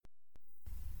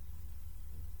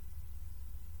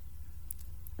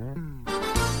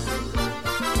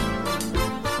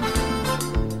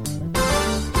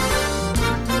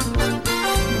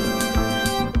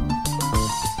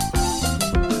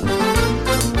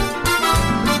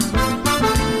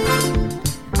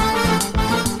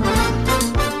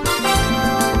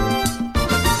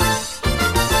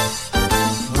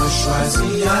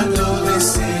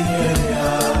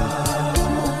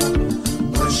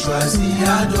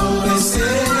Adorer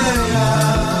Seigneur,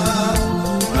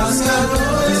 parce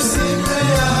qu'adorer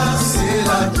Seigneur, c'est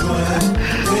la joie,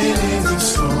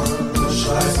 bénédiction. Moi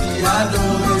choisis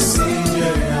adorer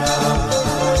Seigneur,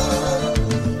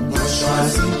 moi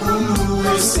choisis pour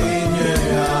louer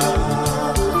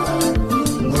Seigneur,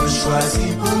 moi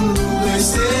choisis pour louer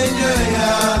Seigneur,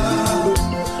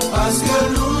 parce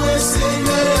que louer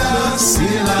Seigneur,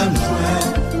 c'est la joie,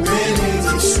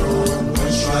 bénédiction. Moi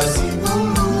choisis pour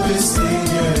louer Seigneur.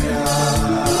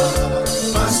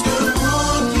 Parce que le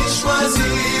monde qui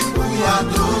choisit pour y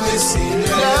adorer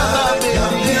Seigneur, il y a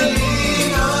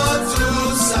béni dans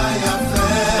tout ça y a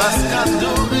fait. Parce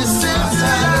qu'adorer Seigneur,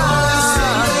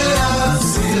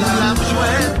 c'est la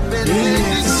joie,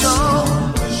 bénédiction.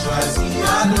 On choisit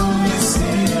adorer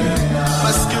Seigneur.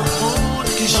 Parce que le monde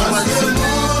qui choisit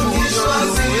pour y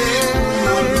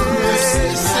adorer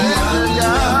Seigneur, il y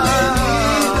a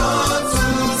béni dans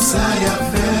tout ça y a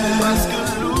fait. Parce que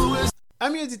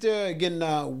I'm your editor again.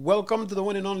 Welcome to the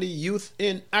one and only Youth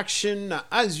in Action.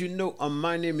 As you know,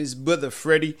 my name is Brother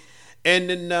Freddy, and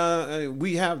then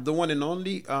we have the one and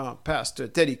only Pastor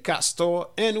Teddy Castor,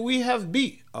 and we have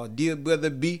B, our dear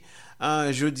brother B.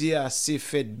 Jeudi à c'est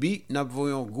fête B. Nous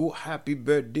avons go happy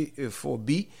birthday for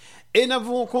B. And nous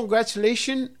avons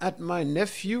congratulations at my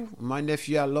nephew. My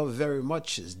nephew I love very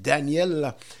much is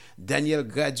Daniel. Daniel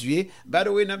gradué. By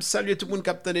the way, nous saluons tout le monde qui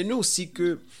attend nous aussi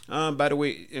que by the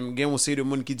way, il y a un série de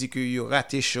monde qui dit que yo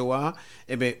raté show.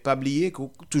 Eh ben pas oublier que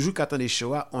toujours qu'attendez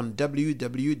show on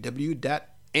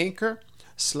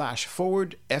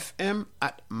www.anchor/forward.fm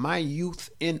at my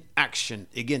youth in action.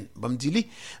 Again, bam dili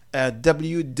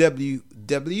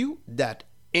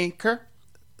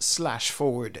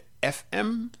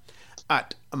www.anchor/forward.fm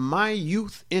at my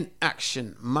youth in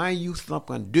action. My youth là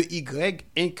prend 2y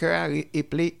anchor et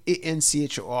play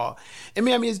ANCHOR. Et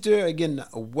mes amis again,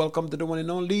 welcome to the one and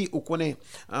only. Ou connaît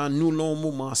nous l'on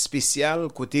moment spécial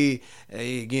côté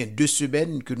gain 2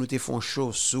 semaines que nous te font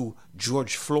show sur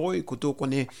George Floyd, côté on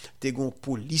connaît te gon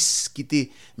police qui te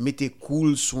mette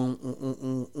cool sur un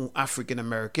African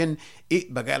American et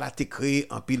bagay la te créé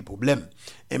un pile problème.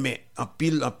 Et mais en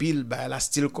pile bah la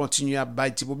still continue à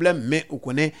bay ti problème, mais on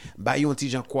connaît bah yon ti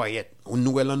gens quiet.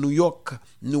 Nous en New York,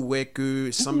 nous ouais que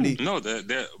semblait No, they're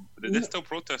still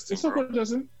protesting. They're still bro.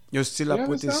 protesting. you're still a Yeah,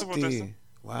 protester.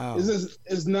 Wow.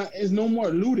 It's no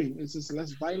more looting. It's just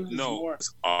less violence. No, More.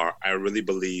 I really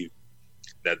believe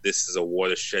that this is a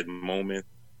watershed moment,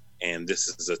 and this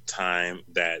is a time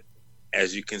that,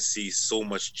 as you can see, so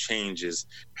much changes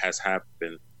has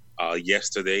happened.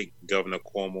 Yesterday, Governor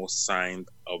Cuomo signed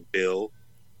a bill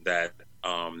that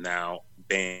now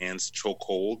bans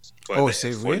chokeholds for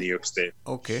New York State.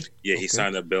 Okay. Yeah, he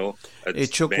signed a bill. Et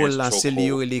chokehold là c'est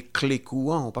lié les clés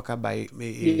courant, on pas ka bay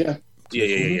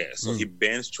Yeah. So he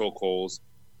bans chokeholds.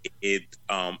 It,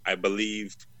 I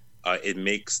believe, it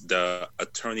makes the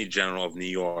Attorney General of New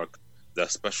York the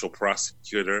special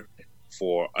prosecutor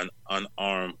for an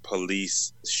unarmed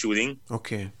police shooting.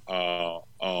 Okay.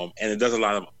 And it does a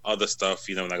lot of other stuff.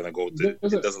 You know, I'm not gonna go.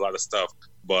 It does a lot of stuff,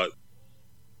 but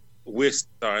we're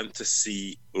starting to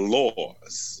see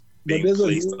laws being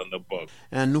placed on the book.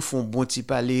 Nous font bon petit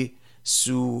parler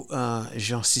sous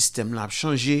genre système là a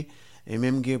changé et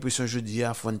même j'ai l'impression jeudi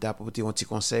à fond t'apporter un petit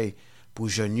conseil pour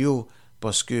jeunes yo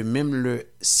parce que même le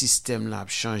système là a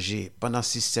changé pendant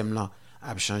système là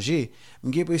a changé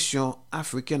j'ai l'impression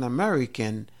African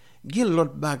American gen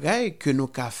l'autre bagay que nous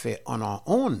ka fait on our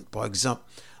own. Par exemple,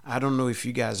 I don't know if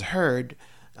you guys heard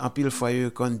en pile fois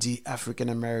yo qu'on dit African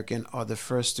American are the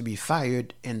first to be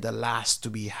fired and the last to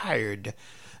be hired.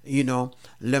 You know,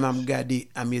 le m'a gardé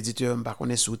à mes éditeurs m'pa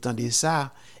connaît sous temps de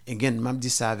ça. Again, m'a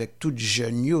dit ça avec tout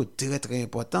jeune yo très très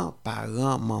important,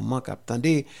 parents, maman qui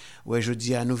attendent. Ouais, je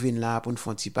dis à nous venir là pour nous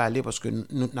faire parler parce que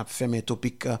nous n'a fait un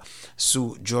topic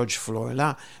sur George Floyd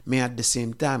là, mais at the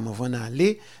same time avant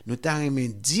d'aller, nous t'a aimé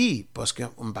dit parce que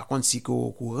par contre si au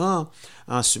courant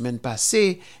en semaine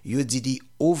passée, yo dit the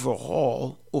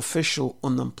overall official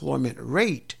unemployment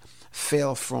rate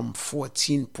fell from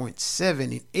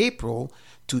 14.7 in April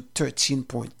to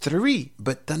 13.3.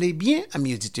 But tenez bien,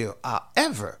 amis auditeurs,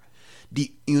 however,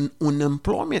 the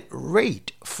unemployment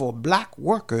rate for black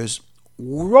workers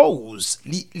rose,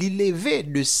 l'élevé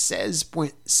de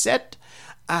 16.7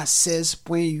 à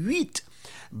 16.8.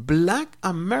 Black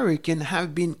Americans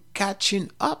have been catching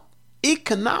up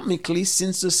economically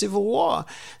since the Civil War.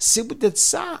 C'est peut-être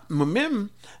ça, moi-même,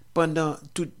 pendant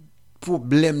tout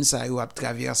problème ça yo a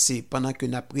traversé pendant que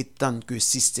n'a prétendre que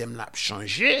système l'a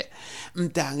changé,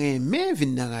 m'ta remè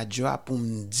vinn dans radio pour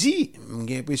me dire,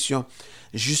 j'ai l'impression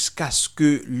jusqu'à ce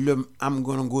que I'm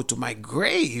gonna go to my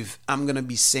grave, I'm gonna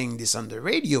be saying this on the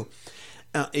radio.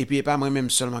 Et puis pas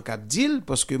moi-même seulement cap deal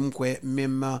parce que moi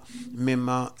même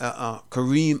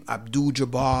Kareem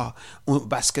Abdul-Jabbar, un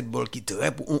basketball qui très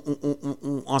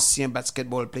un ancien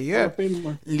basketball player,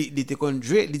 il était connu,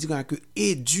 il dit que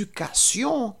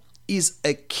éducation is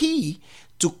a key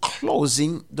to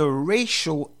closing the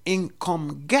racial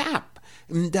income gap.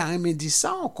 M'da me dit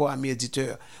ça encore à mes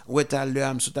éditeurs. Ouais, tout à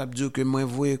l'heure, m'sou t'a dit que moi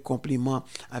voyé compliment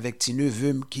avec ti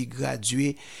neveu qui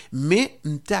gradué, mais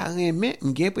m'ta remè,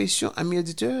 m'gè impression à mes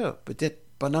éditeurs, peut-être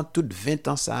pendant tout 20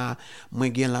 ans ça,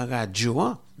 moi gen la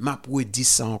radio, m'a pour dire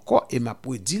ça encore et m'a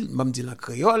pour dire, m'a dit en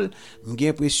créole, m'gè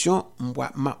impression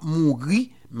m'a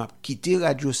mouri, m'a quitté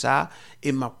radio ça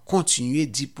et m'a continué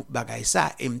dire pour bagay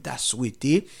ça et m'ta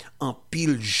souhaité en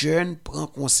pile jeune prend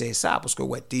conseil ça parce que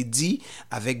ouais t'es dit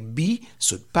avec bi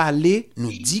se parler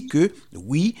nous dit que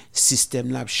oui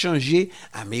système l'a changé,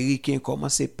 américain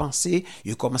commencé penser,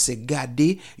 yo commencé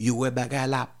garder, yo ouais bagay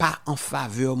là pas en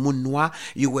faveur moun noir,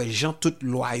 yo ouais gens toute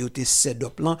loyauté set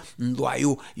up là,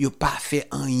 yo pas fait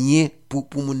rien pour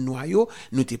moun noir yo,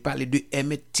 nous t'ai parlé de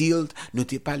Emmett Till, nous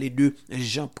t'ai parlé de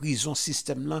Jean prison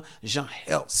système là, Jean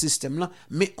health système là,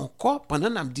 mais encore pendant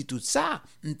n'a dit tout ça,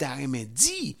 m'ta remè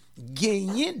dit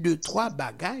gagner 2-3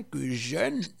 bagages que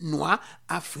jeunes noirs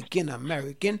africains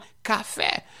américains qu'a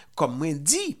fait comme moi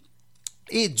dit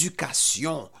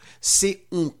éducation c'est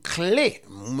une clé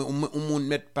on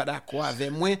met pas d'accord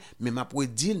avec moi mais m'a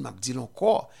dit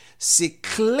encore c'est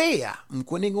clé on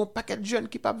connaît un paquet de jeunes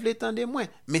qui pas veulent entendre moi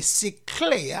mais c'est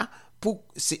clé pour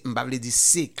c'est m'pa vle dire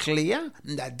c'est clé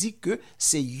m'a dit que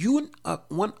c'est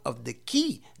one of the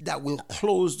key that will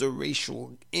close the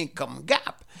racial income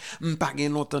gap. M'pa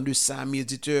gen longtemps de ça mes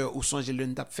éditeurs ou songe le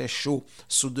n't'a fait show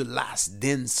sur The Last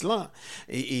Dance là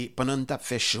et pendant n't'a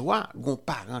fait show gon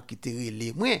parent qui te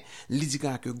relé moi li dit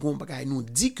que gon bagay nous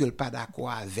dit que le pas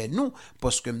d'accord avec nous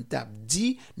parce que m't'a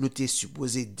dit nous t'es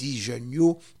supposé dire jeune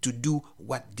yo to do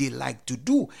what they like to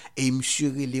do et monsieur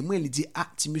relé moi il dit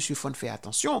ti monsieur faut faire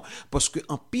attention parce que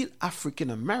en pile African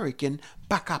American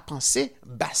pas qu'à penser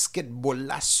basketball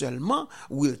là seulement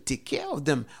will take care of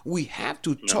them. We have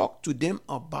to talk to them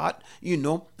about, you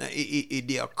know,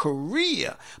 their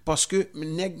career. Parce que,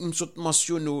 nèg m'sot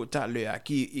mentionné tout à l'heure,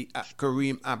 qui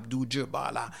Kareem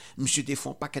Abdul-Jabbar là, monsieur te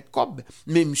font paquet cob,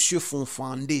 mais monsieur font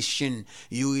foundation,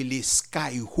 yo les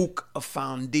Skyhook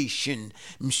Foundation.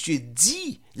 Monsieur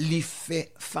dit, li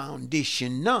fait foundation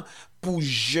nan, pour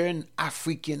jeunes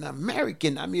African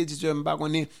American ami éditeur m'pa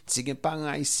connait si gen parents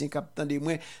haïtiens qui attendent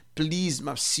moi please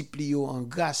m'a supplie en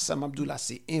grâce ça m'abdoula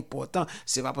c'est important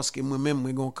c'est pas parce que moi-même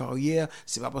moi gon carrière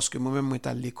c'est pas parce que moi-même moi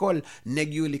à l'école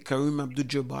nèg yo les Kareem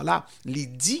Abdul-Jabbar là li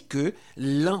dit que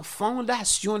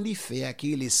l'fondation li fait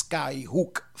qui les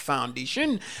Skyhook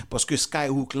Foundation parce que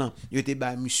Skyhook là yo te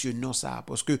ba monsieur non ça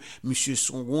parce que monsieur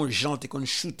son gon gens te kon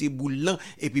shooter boule là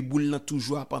et puis boule là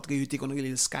toujours à rentrer yo te kon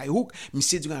les Skyhook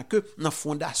monsieur durant que dans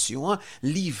fondation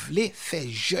li vle fait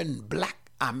jeune black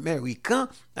américain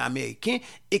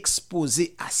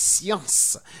exposé à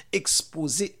science,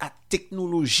 exposé à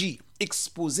technologie,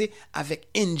 exposé avec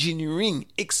engineering,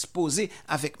 exposé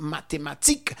avec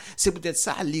mathématiques. C'est peut-être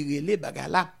ça les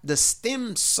bagala de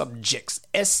STEM subjects,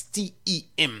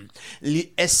 STEM.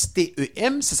 Les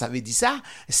STEM, ça veut dire ça,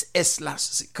 S là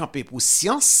c'est campé pour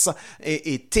science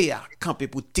et T a campé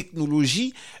pour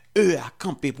technologie. E a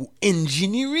campé pour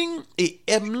engineering et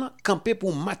M là campé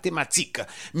pour mathématiques.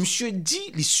 Monsieur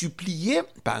dit li supplier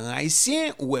parents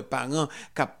haïtiens ou parents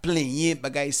qui plaigné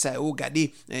bagay ça yo gade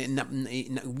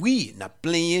oui n'a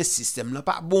plaigné système là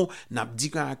pas bon n'a dit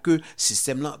que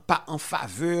système là pas en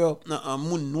faveur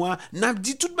moun noir n'a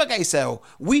dit tout bagay ça yo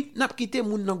oui n'a quitté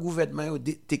moun dans gouvernement yo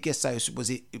te ça yo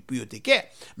supposé puis yo te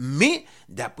mais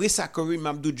d'après ça Kareem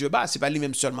Abdul-Jabbar c'est pas lui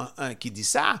même seulement un qui dit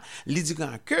ça il dit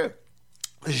que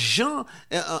Jean,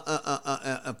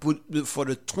 for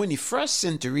the 21st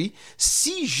century,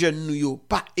 si jeunes yo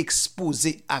pas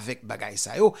exposé avec bagay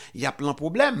sa yo, y a plein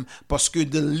problème parce que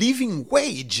the living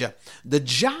wage, the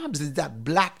jobs that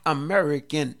black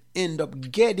American end up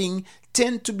getting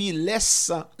tend to be less,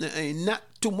 not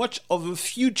too much of a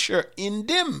future in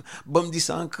them. Bon, dis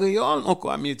en créole,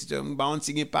 encore ami, m'ba on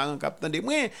ti gen parent k'ap tande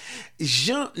moi,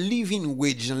 Jean living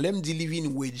wage, l'aime di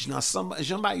living wage, nan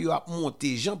Jean ba yo ap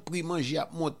monter, Jean prix manger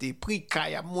ap monter, prix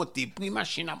kay ap monter, prix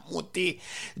machine ap monter.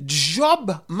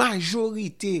 Job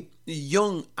majorité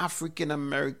young African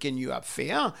American you ap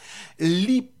fait, hein,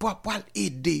 li pral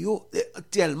aider yo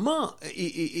tellement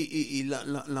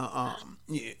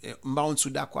m'ba on sou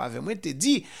d'accord avec moi te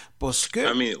dit parce que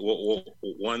I mean,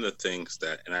 one of the things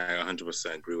that, and I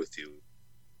 100% agree with you,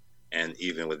 and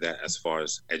even with that, as far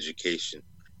as education,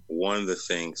 one of the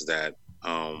things that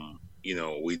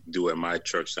we do at my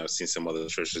church, and I've seen some other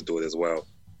churches do it as well,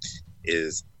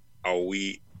 is are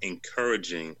we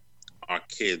encouraging our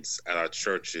kids at our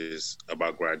churches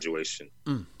about graduation?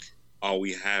 Are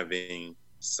we having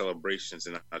celebrations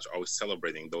in our church? Are we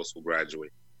celebrating those who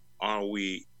graduate? Are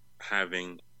we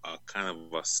having a kind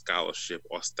of a scholarship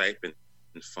or stipend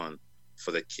fund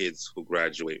for the kids who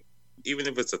graduate? Even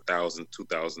if it's $1,000,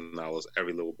 $2,000,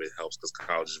 every little bit helps because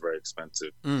college is very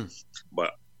expensive.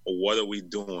 But what are we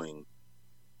doing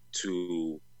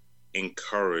to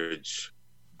encourage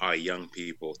our young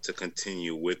people to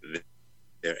continue with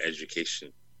their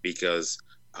education? Because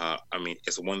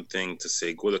it's one thing to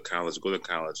say go to college,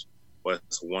 but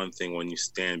it's one thing when you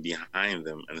stand behind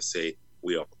them and say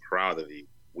we are proud of you,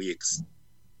 we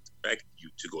expect you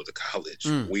to go to college.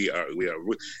 We are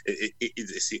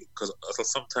because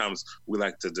sometimes we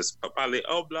like to just blah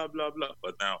blah blah.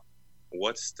 But now,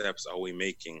 what steps are we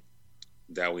making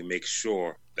that we make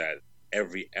sure that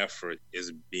every effort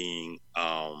is being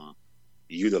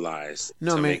utilized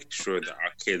to make sure that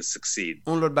our kids succeed?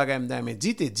 On l'autre bagay m'dame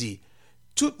dit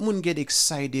tout moun get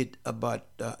excited about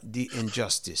the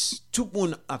injustice. Tout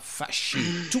moun a fâché,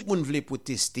 tout moun vle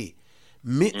protester.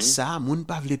 Mais ça, moun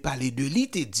pa vle parler de li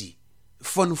te dit.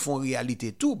 Faut nous font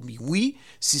réalité tout. Oui,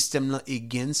 système là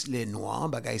against les noirs,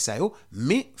 bagay sa yo,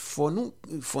 mais faut nous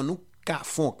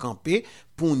font camper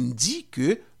pour nous dire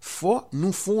que faut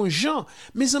nous font gens.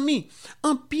 Mes amis,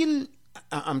 en pile,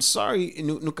 I'm sorry,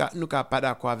 nous pas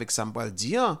d'accord avec ça m'pral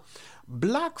dire.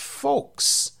 Black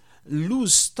folks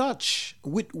lose touch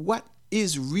with what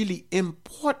is really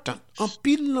important. En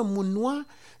pile le moun noir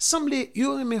semble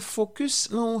yo reme focus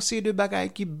là on sait de bagay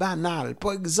qui banal.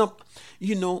 Par exemple,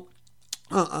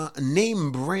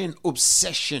 name brand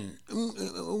obsession.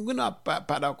 On n'a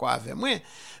pas d'accord avec moi.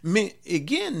 Mais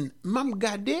again, m'am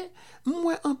gade,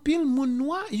 moi en pile moun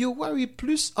noir, you worry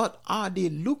plus on how they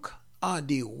look, how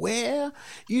they wear,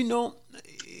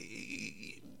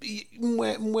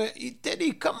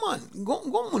 Teddy, come on,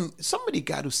 go, somebody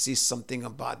got to say something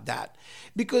about that,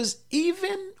 because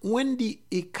even when the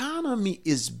economy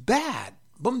is bad,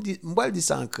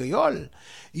 this en Creole,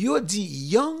 the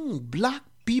young black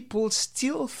people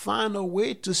still find a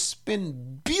way to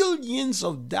spend billions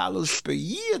of dollars per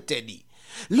year, Teddy.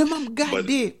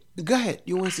 Go ahead,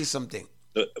 you want to say something?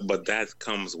 But that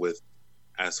comes with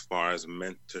as far as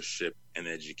mentorship and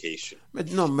education. But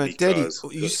Teddy,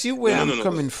 you see where I'm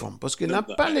coming from. Parce que n'a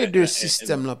parlé de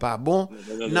système là pas bon,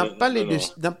 n'a parlé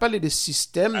de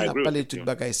système, n'a parlé de tout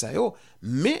bagay sa yo,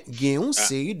 mais gen une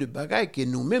série de bagay que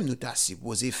nous-mêmes nous t'a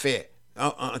supposé faire.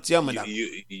 Entièrement d'accord.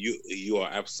 You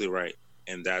are absolutely right,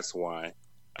 and that's why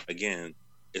again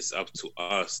it's up to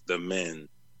us, the men,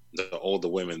 the older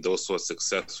women, those who are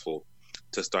successful,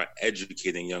 to start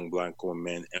educating young black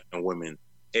men and women.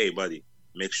 Hey buddy,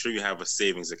 make sure you have a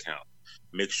savings account.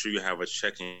 Make sure you have a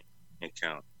checking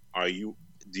account. Do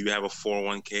you have a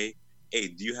 401k? Hey,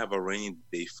 do you have a rainy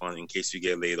day fund in case you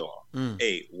get laid off?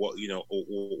 Hey,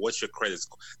 what's your credit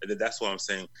score? That's what I'm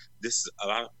saying. This is a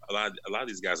lot of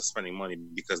these guys are spending money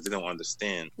because they don't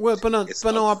understand. Well, pendant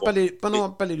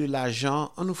on parler de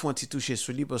l'argent, on nous fait un petit toucher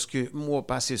sur lui parce que moi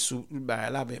passer sous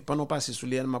là, pendant passer sous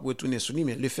lui, elle m'a retourné sur lui,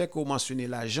 mais le fait qu'on mentionne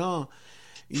l'argent,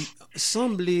 il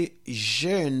semblait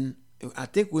jeune. I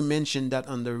think we mentioned that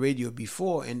on the radio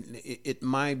before, and it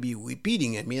might be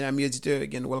repeating it. I'm editor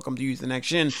again. Welcome to Youth in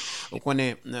Action. On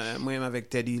connaît moi avec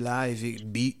Teddy là, avec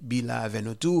B là avec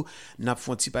nous tout. N'a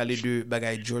font-ti parler de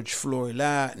bagay George Floyd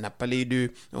là, n'a parlé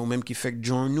de ou même qui fait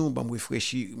John nous, bon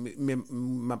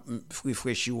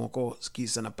réfléchir encore ce qui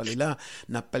ça n'a parlé là,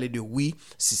 n'a parlé de oui,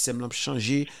 système l'a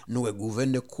changé, nous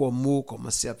gouverneur Cuomo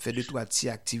commencer à faire de trois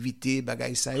activités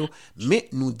bagay ça yo, mais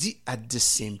nous dit at the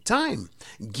same time,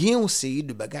 gain série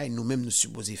de bagailles nous-mêmes nous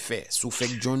supposés faire. Sous fait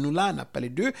que John nous là, on a parlé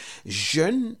de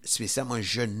jeunes, spécialement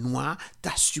jeunes noirs,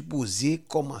 t'as supposé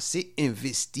commencer à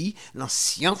investir dans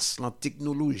science, dans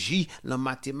technologie, dans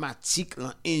mathématiques,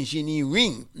 dans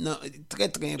engineering, très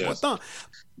très important.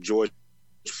 George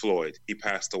Floyd, he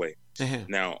passed away.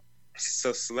 Now,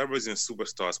 So celebrities and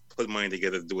superstars put money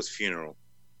together to do his funeral.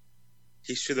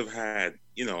 He should have had,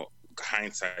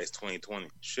 hindsight is 2020.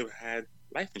 Should have had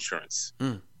life insurance,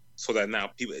 so that now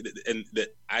people. And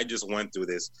that I just went through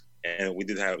this, and we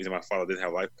did have. My father did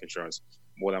have life insurance.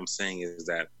 What I'm saying is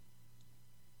that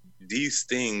these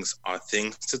things are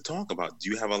things to talk about. Do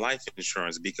you have a life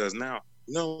insurance? Because now,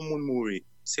 no moun mouri.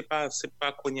 C'est pas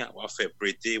konya wa fait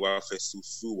prêter, wa fait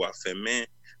sous, wa fait main,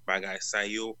 bagay sa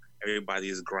yo. Everybody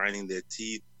is grinding their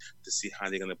teeth to see how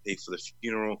they're going to pay for the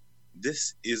funeral.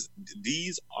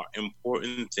 These are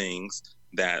important things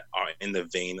that are in the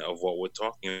vein of what we're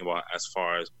talking about as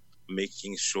far as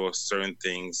making sure certain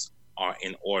things are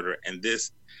in order. And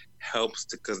this helps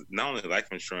because not only life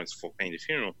insurance for paying the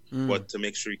funeral, but to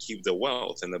make sure you keep the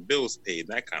wealth and the bills paid,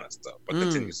 that kind of stuff. But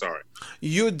continue, sorry.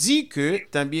 Yo dit que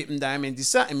también m'da men dit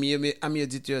ça, mais ami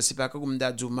auditeur, c'est pas comme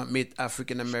m'da dou met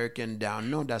African American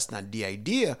down. No, that's not the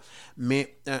idea.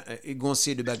 Mais gon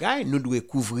se de bagay, nous doit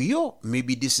couvrir yo.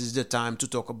 Maybe this is the time to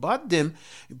talk about them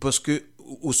parce que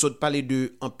ou saute parler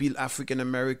de un pile African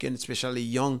American, especially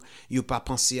young, yo pas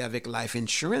penser avec life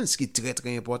insurance qui est très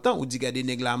très important. Ou dit gade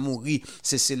nèg la mouri,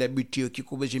 c'est célébrité qui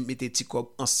couvre j'ai mettre ti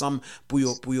corps ensemble pour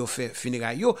yo faire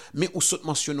funérailles yo, mais ou saute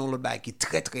mentionner le bail qui est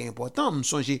très très important. Me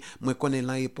songe moi connais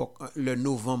l'an époque le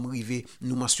novembre rivé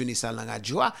nous mentionner ça dans la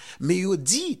radio, mais yo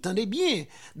dit, attendez bien,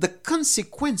 the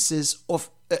consequences of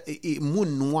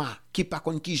moun noir qui pas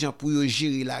kon ki jan pour yo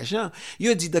gérer l'argent,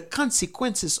 yo dit the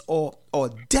consequences are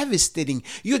devastating.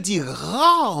 Yo dit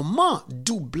rarement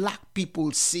do black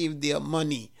people save their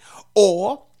money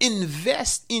or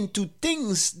invest into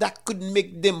things that could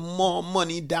make them more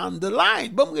money down the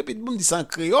line. Bon, répète, bon, dit ça en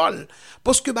créole.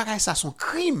 Parce que bagay ça son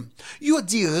crime. Yo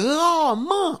dit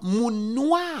rarement moun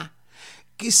noir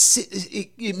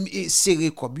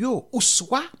serré comme yo ou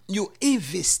soit yo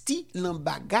investi dans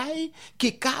bagay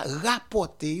qui ka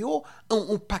rapporter yo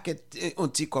un paquet un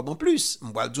petit comme en plus.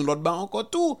 M'va dire l'autre ba encore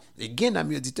tout. Et gain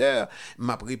ami auditeur,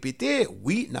 m'a répété,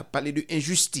 oui, n'a parlé de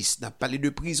injustice, n'a parlé de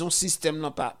prison système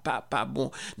non pas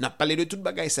bon, n'a parlé de tout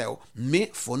bagay ça yo. Mais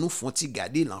faut nous fonti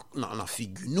garder dans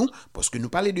figure nous parce que nous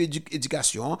parler de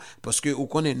éducation parce que on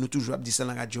connaît nous toujours dit ça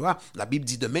dans la radio, la Bible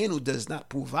dit the man who does not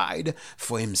provide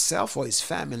for himself or his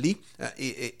family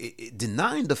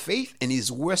denying the faith and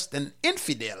is worse than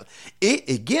infidel. Et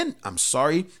again, I'm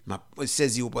sorry, m'a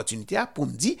saisi opportunité pour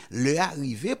me dire le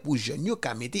arrivé pour jeune yo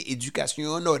ka mette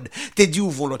éducation en ordre. Te dit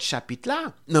ouvre l'autre chapitre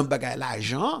là, nan bagay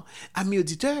l'argent, ami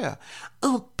auditeur,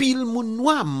 en pile moun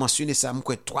noir mentionné ça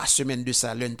m'kwe 3 semaines de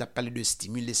ça l'un t'a parlé de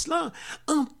stimulus là,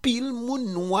 en pile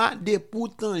moun noir de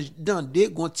pourtant dans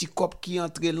des gonti cop qui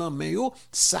entre lan men yo,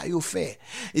 ça yo fait.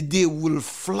 They will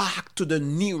flock to the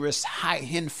nearest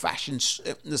high-end fashion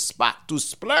spot to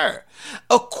splurge.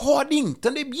 According,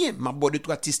 tenez bien, ma bonne de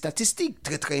 3 statistiques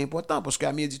très très important parce que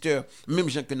ami éditeur, même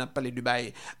gens que n'a parlé de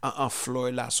bail en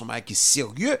Florida, son bail qui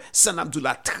sérieux, ça n'a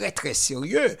la très très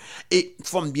sérieux et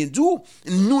faut bien dire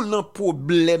nous l'un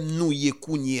problème nous y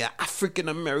kounye African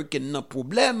American nan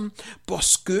problème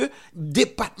parce que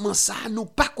département ça nous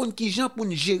pas konn ki jan pour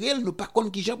gérer, nous pas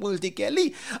konn ki jan pour le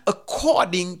tekeli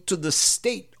according to the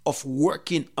state of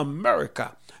working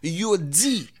America. Yo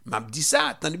dit, m'a dit ça,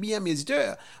 attendez bien mes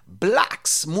auditeurs,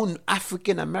 blacks, moun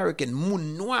African American,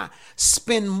 moun noir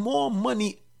spend more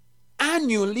money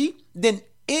annually than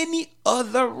any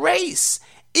other race,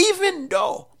 even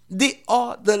though they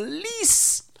are the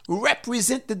least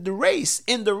represented race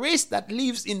and the race that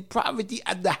lives in poverty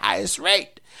at the highest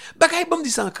rate. Bakay bam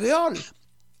di san créole.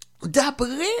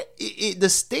 D'après the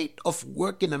state of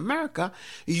work in America,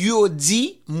 yo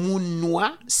dit moun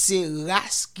noir c'est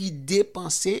race qui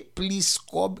dépense plus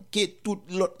cob que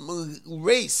toute l'autre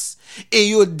race. Et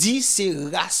yo dit c'est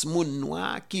race moun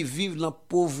noir qui vivent dans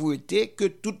pauvreté que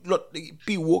toute l'autre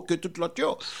plus haut que toute l'autre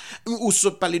yo. Ou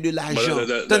saute parler de l'argent.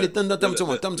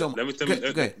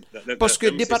 Parce que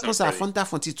département ça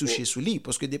fonti toucher sous lui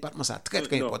parce que département ça très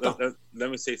très important. Let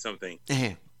me say something.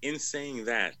 In saying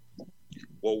that,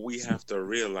 what we have to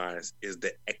realize is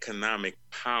the economic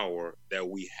power that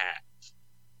we have.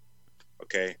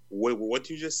 Okay? What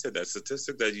you just said, that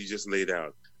statistic that you just laid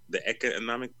out, the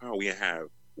economic power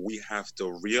we have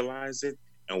to realize it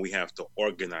and we have to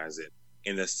organize it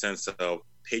in the sense of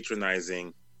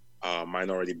patronizing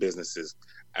minority businesses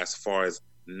as far as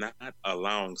not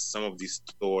allowing some of these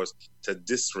stores to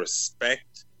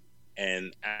disrespect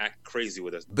and act crazy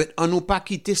with us. But on nous pas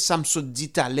quitter Samson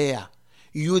dit à l'air.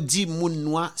 Yo dit moun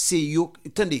noir c'est yo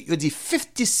attendez yo dit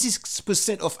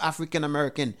 56% of African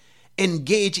American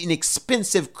engage in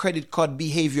expensive credit card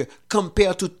behavior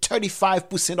compared to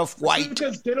 35% of white.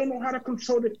 Because they don't know how to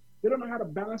control it. They don't know how to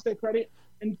balance their credit,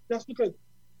 and that's because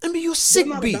I mean, you're They sick, don't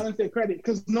know how to B. balance their credit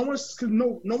because no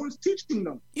one's teaching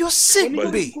them. You're sick,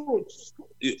 When you go to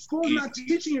B. school's not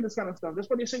teaching you this kind of stuff. That's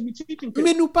what they should be teaching kids.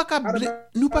 Mais nous pas How to balance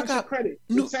your qu'à credit,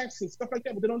 nous your taxes, stuff like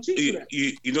that, but they don't teach you that.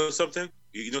 You know something?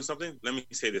 You know something? Let me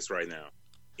say this right now.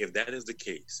 If that is the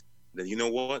case, then you know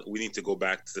what? We need to go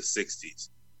back to the 60s.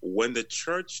 When the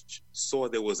church saw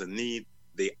there was a need,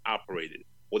 they operated.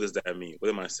 What does that mean? What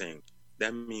am I saying?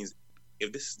 That means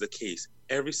if this is the case,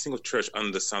 every single church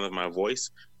under the sound of my voice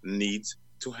needs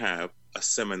to have a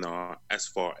seminar as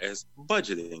far as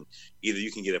budgeting. Either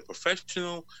you can get a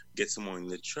professional, get someone in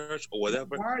the church or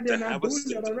whatever. Why are they not doing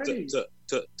that already?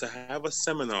 To have a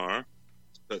seminar,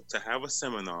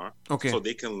 Okay. so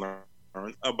they can learn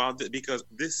about it, because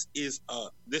this is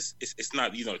it's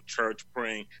not church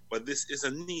praying, but this is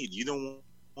a need. You don't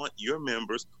want your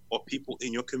members or people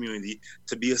in your community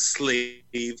to be a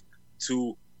slave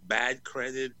to bad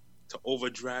credit, to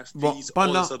overdraft fees,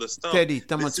 all this other stuff. Teddy,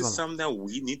 this is something that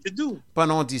we need to do.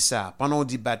 Pendant on dit ça, pendant on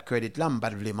dit bad credit là, m'pas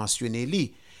vle mentionner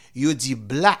li. Yo dit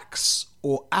blacks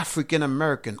or African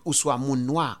American ou soit moun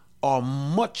noir are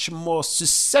much more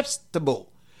susceptible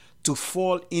to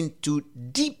fall into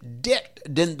deep debt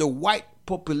than the white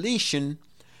population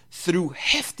through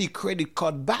hefty credit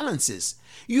card balances.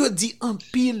 Yo dit en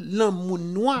pile lan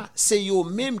moun noir, c'est yo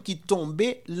même qui tombe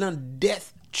lan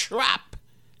death trap.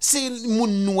 C'est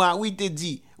moun noir, oui te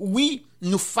dit. Oui,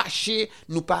 nous fâcher,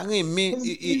 nous pas aimer.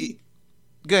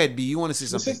 Go ahead, B, you want to say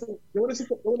something?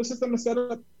 The system is set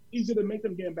up easier to make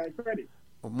them get bad credit.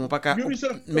 Mon pas ka,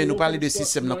 mais nous parler de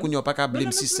système là, qu'on y a pas ka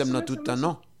blame système là tout le temps,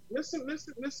 non? Listen.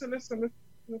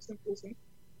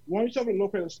 One, you have a low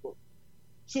credit score.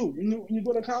 Two, when you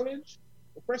go to college,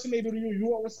 the first thing they do to you,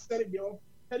 you always set it, you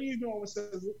always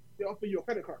says it, they offer you a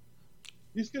credit card.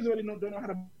 These kids already don't know how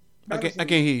to balance I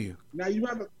can't hear you. Now you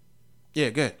have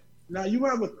good. Now you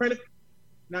have a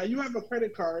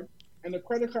credit card, and the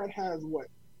credit card has what?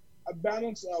 A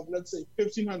balance of, let's say,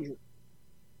 $1,500.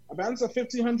 A balance of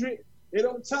 $1,500. They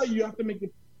don't tell you have to make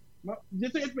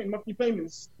monthly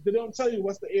payments. They don't tell you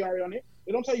what's the ARA on it.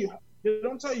 They don't tell you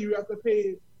you have to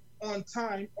pay on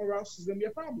time or else it's gonna be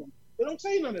a problem. They don't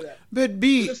tell you none of that. But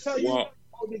B, they just tell you,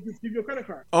 they just give you a credit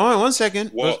card. Oh, 1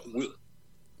 second. Well,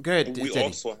 go ahead. We Teddy.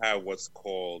 also have what's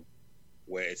called,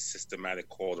 where it's systematic,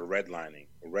 called redlining.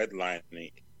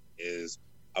 Redlining is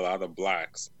a lot of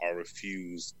blacks are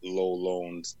refused low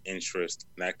loans, interest,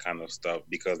 and that kind of stuff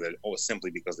simply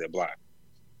because they're black.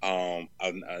 And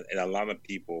a lot of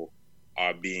people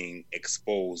are being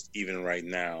exposed even right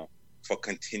now for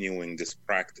continuing this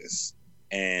practice,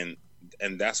 and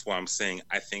that's why I'm saying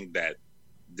I think that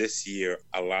this year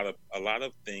a lot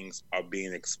of things are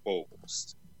being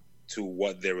exposed to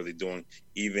what they're really doing.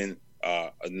 Even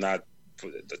not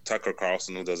the Tucker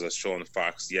Carlson, who does a show on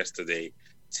Fox yesterday,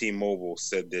 T-Mobile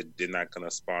said that they're not going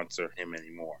to sponsor him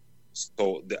anymore.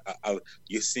 So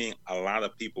you're seeing a lot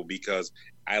of people, because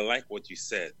I like what you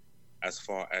said as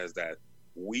far as that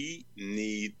we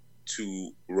need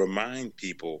to remind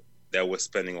people that we're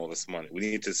spending all this money. We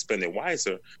need to spend it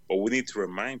wiser, but we need to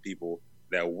remind people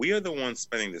that we are the ones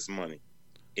spending this money.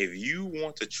 If you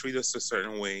want to treat us a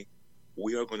certain way,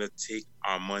 we are going to take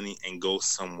our money and go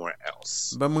somewhere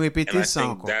else. Ba me répéter ça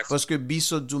encore parce que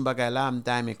Biso djou bagay la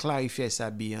m'ta me clarifier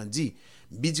ça bien dit.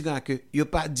 Bi di que yo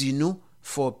pas dit nous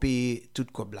faut payer tout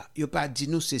kob là. Yo pas dit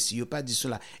nous ceci, yo pas dit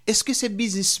cela. Est-ce que c'est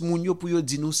business moun yo pour yo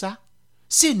di nous ça?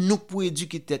 C'est nous pour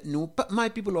éduquer tête nous. My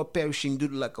people are perishing due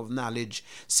to lack of knowledge.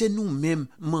 C'est nous-mêmes,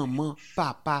 maman,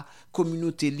 papa,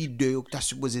 communauté leader qui t'a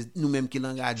supposé nous-mêmes qui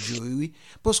l'engage oui.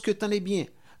 Parce que tenez bien,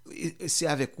 c'est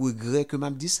avec regret que m'a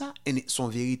dit ça et son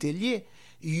vérité liée.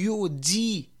 Yo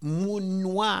dit moun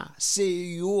noir, c'est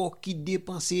yo qui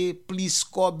dépenser plus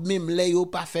cob même les yo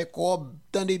pas fait cob.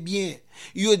 Tenez bien.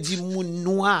 Yo dit moun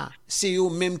noir, c'est yo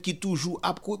même qui toujours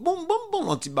ap bon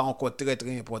on ti ba encore très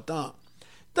très important.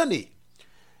 Tenez.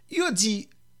 Yo dit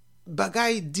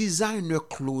bagay designer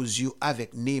clothes yo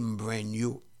avec name brand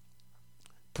yo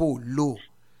polo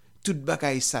tout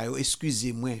bagay sa yo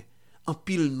excusez-moi en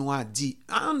pile noir dit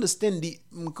I understand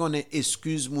me connaît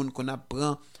excuse moun qu'on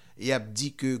apprend y a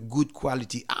dit que good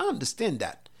quality I understand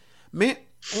that mais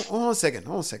on second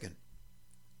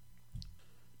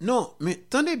non mais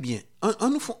tenez bien on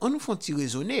nous font ti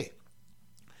raisonner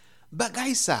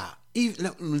bagay ça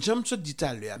j'aime ça dit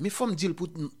à l'heure mais faut me dire pour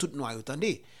tout noir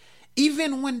attendez.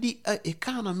 Even when the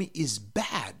economy is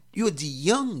bad, the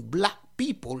young black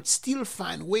people still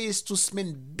find ways to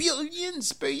spend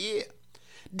billions per year.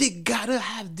 They gotta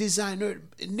have designer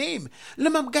name. Le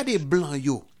même gade blanc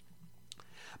yo.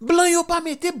 Blanc yo pas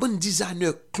mette bon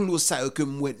designer clothes ça que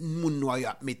moun noir yo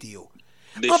mette yo.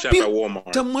 They shop at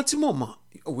Walmart. T'as menti moment.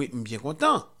 Oui, bien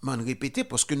content. Man répéter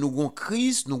parce que nous avons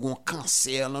crise, nous avons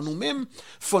cancer là nous-mêmes.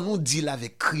 Faut nous deal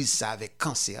avec crise ça, avec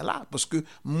cancer là. Parce que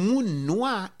moun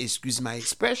noir, excuse my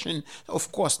expression, of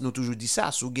course, nous toujours dit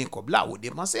ça, sous gain comme là, ou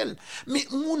dépenser. Mais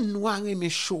moun noir, il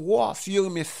show off, il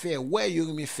aime faire ouais, il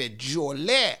aime faire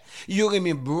jolie, il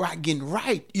aime bragging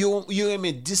right, il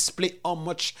aime display how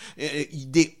much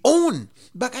they own.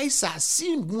 Bagay ça,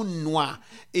 si moun noir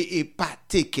et pas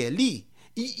take li,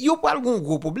 yo pas un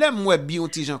gros problème moi bien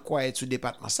ti gens quiet sur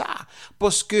département ça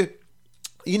parce que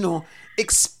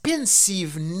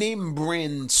expensive name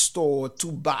brand store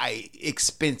to buy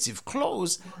expensive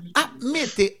clothes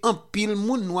mette un pile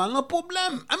moun noir un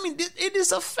problème. I mean it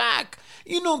is a fact.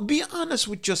 Be honest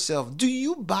with yourself. Do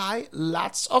you buy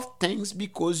lots of things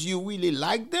because you really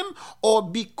like them or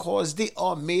because they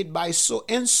are made by so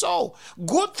and so?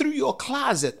 Go through your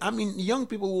closet. I mean, young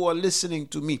people who are listening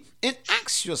to me, and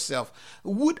ask yourself,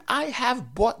 would I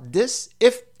have bought this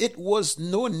if it was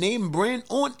no name brand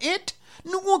on it?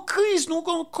 Nous avons crise, nous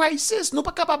avons crisis, nous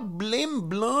pas capable blame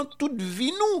blanc toute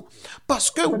vie nous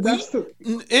parce que that's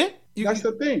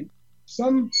the thing.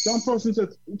 Some person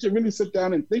should really sit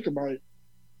down and think about it.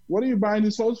 What are you buying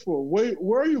these clothes for?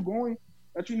 Where are you going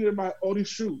that you need to buy all these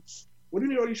shoes? What do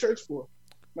you need all these shirts for?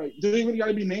 Like, do they really got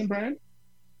to be name brand?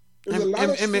 There's a lot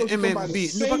of stores that buy the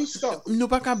same stuff. Nous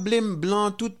pas qu'à blame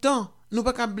blanc tout le temps. Nous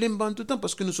pas qu'à blame blanc tout le temps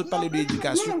parce que nous sommes parler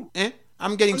d'éducation. Hein?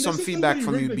 I'm getting some feedback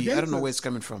from you, B. I don't know where it's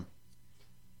coming from.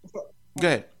 Go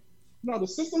ahead. No, the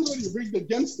system's already rigged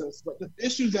against us, but the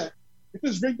issue is that if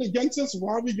it's rigged against us,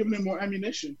 why are we giving them more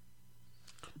ammunition?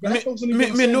 Mais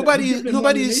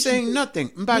nobody is saying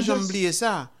nothing. M'pa j'oublier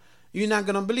ça. You're not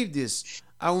gonna believe this.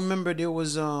 I remember there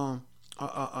was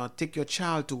take your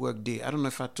child to work day. I don't know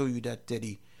if I told you that,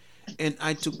 Teddy. And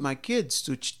I took my kids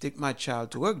to take my child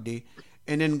to work day.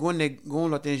 And then go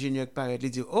l'autre ingénieur qui paraît, il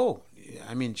dit,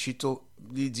 she told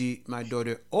my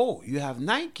daughter, oh, you have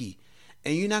Nike.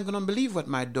 And you're not gonna believe what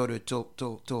my daughter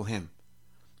told him.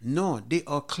 No, they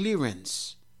are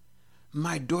clearance.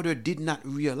 My daughter did not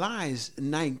realize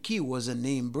Nike was a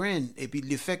name brand. Et puis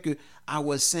le fait que I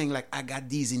was saying like I got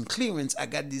these in clearance,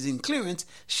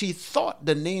 she thought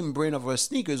the name brand of her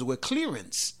sneakers were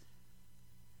clearance.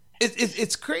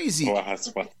 It's crazy. Well, that's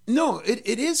fun. No,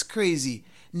 it is crazy.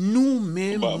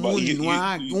 Nous-mêmes, moun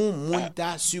noir, moun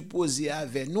ta supposé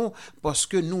avec nous parce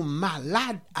que nous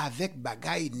malades avec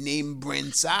bagay name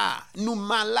brand ça. Nous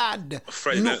malades.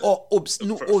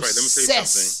 Nous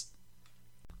obsessed.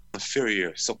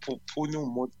 Inferior. So pour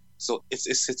nous, so it's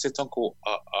uncle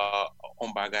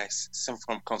on bagay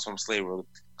comes from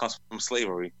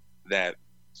slavery that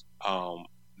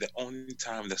the only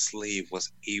time the slave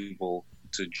was able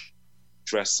to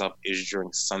dress up is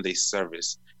during Sunday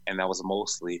service, and that was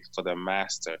mostly for the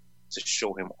master to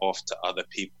show him off to other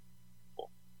people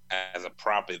as a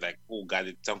property, like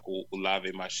gade tanko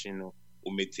lave machine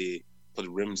put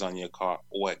rims on your car,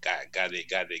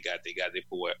 gade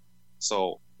pour.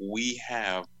 So we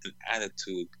have an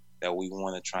attitude that we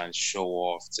want to try and show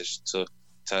off to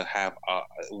have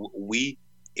we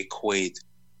equate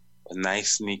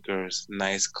nice sneakers,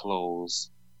 nice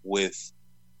clothes with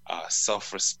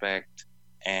self-respect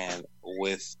and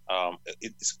with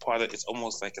it's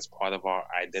almost like it's part of our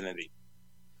identity.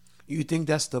 You think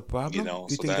that's the problem?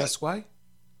 You think that's why?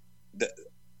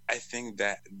 I think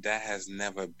that has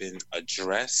never been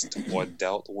addressed or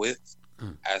dealt with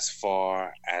as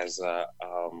far as a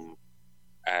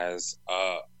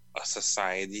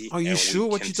society. Are you sure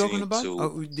what you're talking about?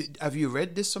 Have you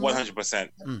read this somewhere?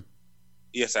 100%.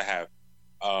 Yes, I have.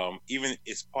 Even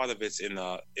it's part of it's in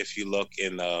if you look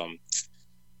in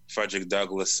Frederick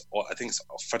Douglass, or I think it's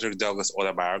Frederick Douglass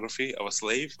autobiography of a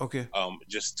slave. Okay.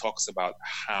 Just talks about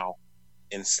how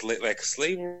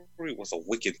slavery was a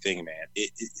wicked thing, man.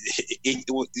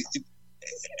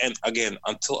 And again,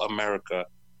 until America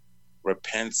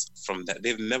repents from that,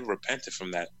 they've never repented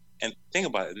from that. And think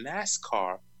about it,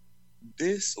 NASCAR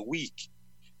this week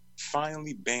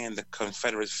finally banned the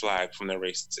Confederate flag from their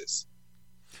races.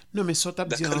 Non, mais ça t'a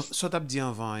dit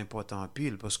avant important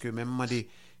pile parce que même moi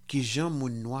qui Jean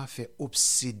moun noir fait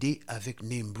obsédé avec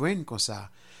name brand comme ça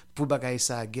pour bagay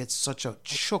ça get such a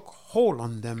choke hole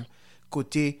on them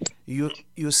côté yo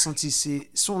senti c'est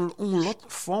son l'autre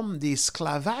forme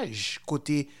d'esclavage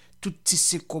côté tout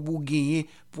tissé kobo gagné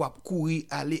pour courir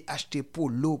aller acheter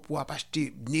polo pour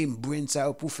acheter name brand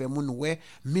ça pour faire moun ouais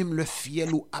même le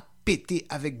fiel ou pété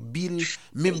avec bill,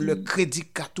 même le crédit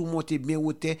carte tout monter bien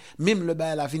haute, même le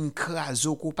bail la vinn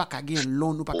craso ko pas ka gagner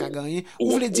loan ou pas ka gagner.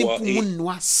 Ou voulez dire pour moun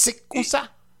noir c'est comme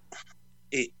ça?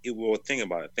 Well, think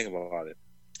about it.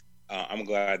 I'm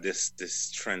glad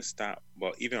this trend stopped.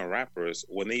 But even rappers,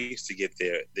 when they used to get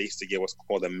they used to get what's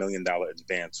called $1 million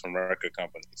advance from record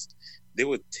companies. They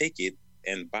would take it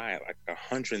and buy like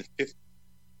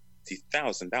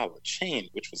 $150,000 chain,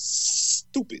 which was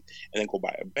stupid, and then go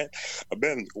buy a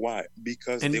Bentley. Why?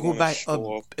 Because And they go want to buy show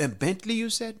off. a Bentley, you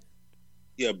said?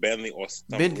 Yeah, Bentley or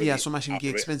some Bentley really are so much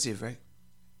expensive, right?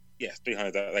 Yes,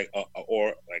 $300, like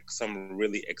or like some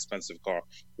really expensive car.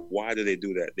 Why do they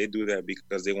do that? They do that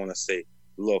because they want to say,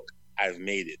 "Look, I've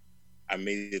made it. I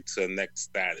made it to the next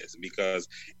status." Because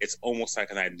it's almost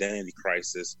like an identity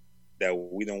crisis that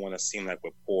we don't want to seem like we're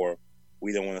poor.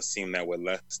 We don't want to seem that we're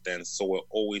less than. So we're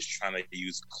always trying to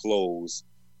use clothes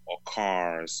or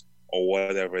cars or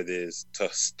whatever it is to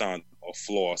stunt or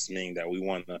floss, meaning that we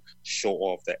want to show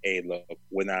off that, hey, look,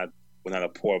 we're not a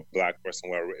poor black person.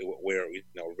 We're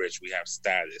rich. We have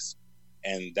status,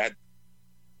 and that's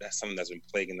something that's been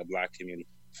plaguing the black community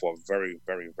for a very,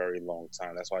 very, very long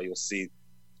time. That's why you'll see,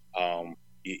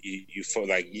 you feel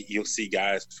like you'll see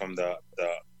guys from the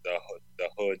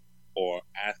hood or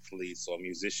athletes or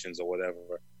musicians or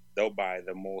whatever. They'll buy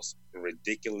the most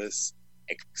ridiculous,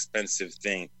 expensive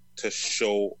thing to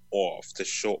show off.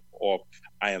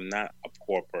 I am not a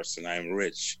poor person. I am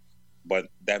rich. But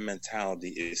that mentality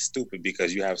is stupid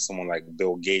because you have someone like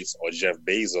Bill Gates or Jeff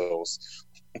Bezos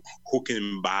who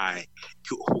can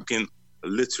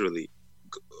literally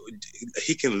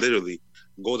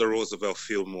go to Roosevelt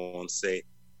Field Mall and say,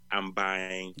 "I'm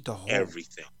buying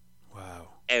everything." Wow.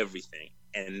 Everything.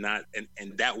 And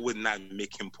that would not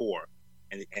make him poor.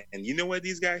 And you know where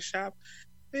these guys shop?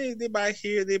 They buy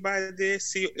here, they buy there.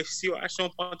 Si yo achète un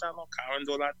pantalon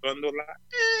 $40, $30,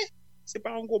 c'est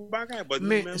pas un gros bagay.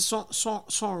 Mais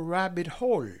son rabbit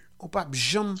hole, ou pas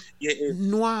jam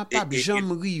noir, pas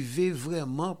jam rive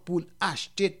vraiment pour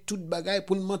acheter tout bagay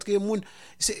pour montrer moun.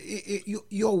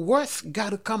 Your worth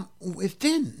gotta come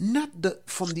within, not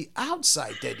from the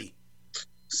outside, Teddy.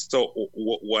 So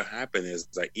what happened is,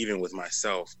 like, even with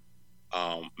myself,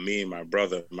 me and my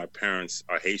brother, my parents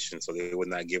are Haitian, so they would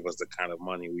not give us the kind of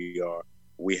money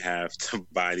we have to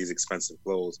buy these expensive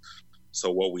clothes. So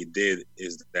what we did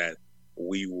is that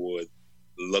we would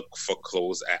look for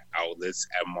clothes at outlets,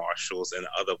 at Marshalls, and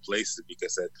other places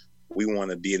because we want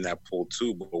to be in that pool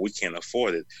too, but we can't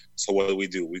afford it. So what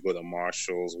do? We go to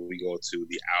Marshalls, we go to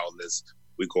the outlets,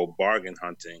 we go bargain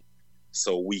hunting,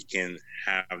 so we can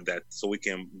have that, so we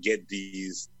can get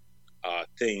these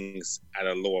things at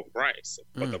a lower price.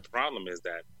 But the problem is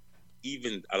that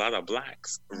even a lot of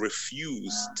blacks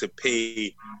refuse to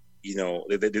pay. They don't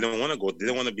want to go. They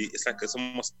don't want to be. It's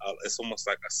almost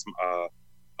like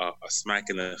a smack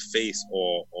in the face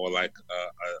or like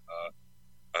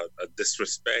a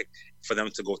disrespect for them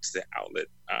to go to the outlet.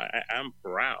 I'm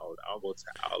proud. I'll go to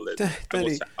the outlet.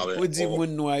 Ou di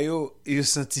moun noyo, yo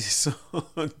senti son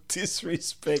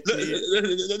disrespect.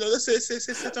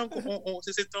 C'est encore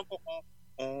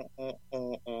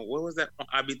what was that?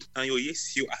 Habitant yo,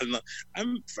 yes, you.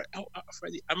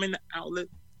 Freddie, I'm in the outlet.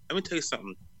 Let me tell you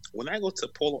something. When I go to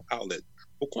Polo Outlet,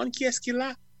 ou kon ki eski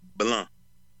la? Blanc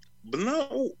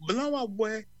wa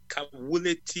boy ka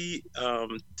wule ti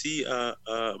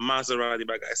Maserati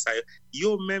bagay sa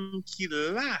yo même ki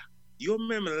la. Yo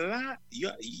même la,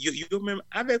 yo même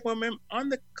avec moi même on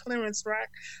the clearance rack,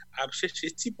 ap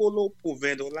chercher ti polo pour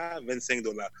 $20,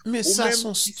 $25. Mais ça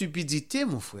son stupidité,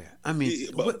 mon frère. I mean,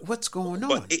 what's going on?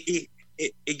 But it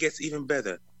gets even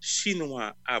better.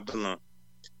 Chinois à blanc.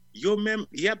 Yo même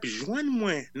yap joindre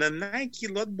moi nan Nike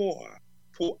l'autre bord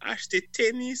pour acheter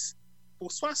tennis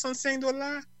pour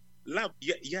 $65. Là,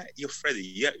 you're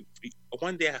Freddie.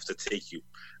 One day I have to take you.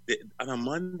 On a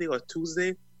Monday or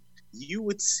Tuesday,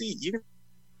 you'll see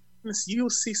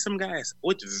some guys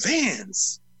with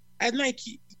Vans at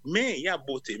Nike. Mais y'a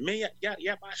beauté, mais y'a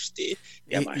acheté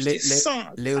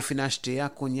 100. Le ou fin acheté a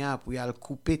konya pour yal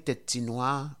couper tête ti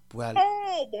noir pour yal.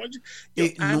 Oh bon Dieu.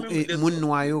 Et moun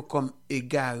noyo comme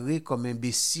égaré comme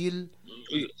imbécile.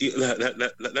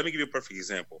 Let me give you a perfect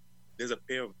example. I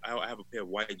have a pair of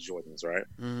white Jordans, right?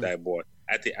 That I bought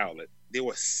at the outlet. They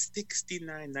were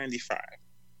 $69.95.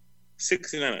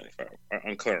 $69.95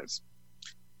 on clearance.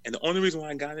 And the only reason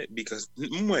why I got it, because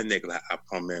moi nèg la a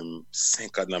prend même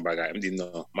 50 nan bagay. Me dit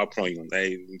non, ma prend yon,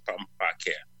 pas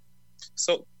care.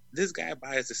 So this guy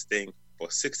buys this thing for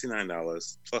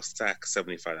 $69 plus tax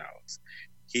 $75.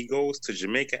 He goes to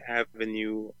Jamaica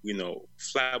Avenue,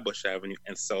 Flatbush Avenue,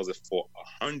 and sells it for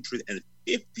 $150,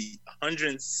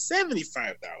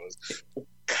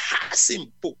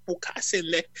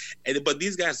 $175. But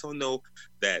these guys don't know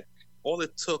that all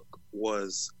it took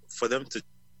was for them to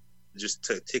just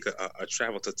to take a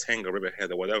travel to Tango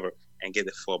Riverhead or whatever and get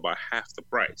it for about half the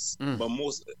price. But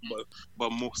most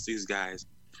of these guys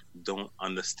don't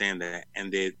understand that,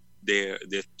 and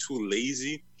they're too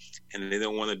lazy, and they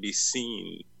don't want to be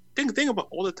seen. Think about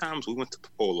all the times we went to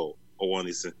Polo or one of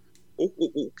these.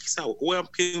 Kisa, ou an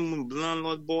pil moun blan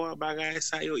lot bo bagay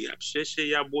sa yo, yap chèche,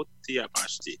 yap bote, yap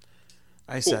achete.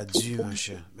 Ay sa du, mon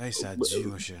cher. Ay sa du,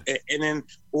 mon cher. And then,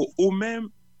 ou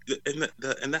même,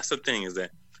 and that's the thing is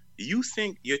that you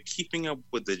think you're keeping up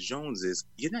with the Joneses.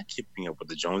 You're not keeping up with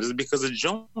the Joneses because the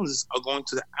Joneses are going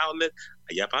to the outlet.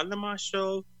 Yap al na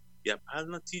Marshall, yap al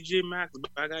na TJ Maxx,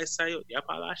 bagay sa yo, yap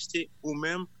al achete, ou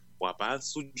même, wap al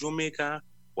sou Jamaica,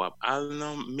 wap al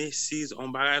nan Macy's,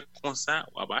 on bagay kon sa,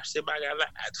 wap achete bagay la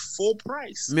at full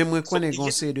price. Mais moi connais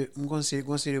conseil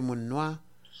de moun noir.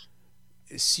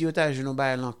 Si yo ta jounou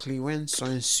ba lan clearance,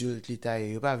 son insulte li ta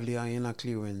yo pa vle rien lan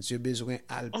clearance. Yo besoin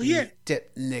al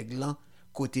tête nèg lan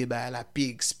côté ba la pi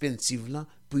expensive lan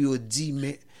pour yo di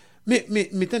mais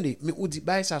attendez, mais ou di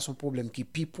ba ça son problème qui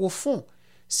pi profond.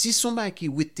 Si son ba qui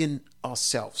within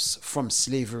ourselves from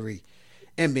slavery,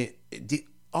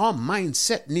 our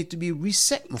mindset need to be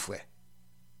reset, mon frère.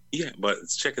 Yeah, but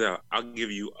check it out. I'll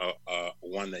give you a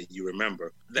one that you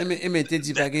remember. Mais te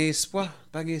di pas gen espoir,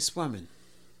 man.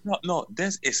 No,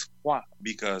 there's espoir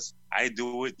because I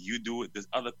do it, you do it. There's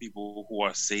other people who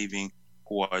are saving,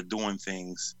 who are doing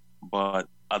things. But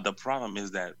the problem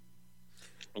is that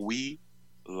we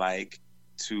like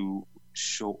to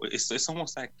show. It's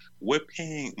almost like we're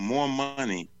paying more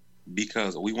money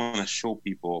because we want to show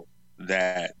people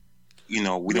that, you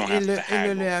know, we don't have to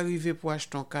haggle. Il le arrivé pour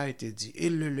acheter ton cas, te dit.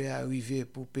 Il le arrivé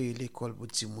pour payer l'école pour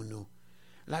Timouno.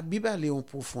 La Bible est en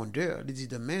profondeur. Il dit,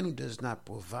 the man who does not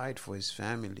provide for his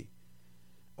family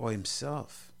or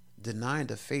himself, deny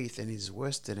the faith and is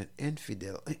worse than an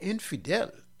infidel. Un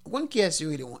infidèle. One qui est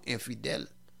assuré de un infidèle.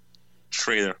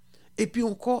 Traitor. Et puis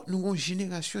encore, nous avons une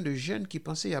génération de jeunes qui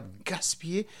pensaient à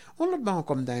gaspiller. On le bat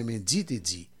comme Diamond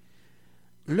dit.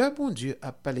 Le bon Dieu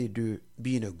a parlé de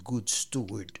being a good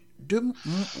steward.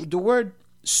 The word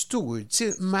steward,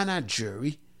 c'est manager,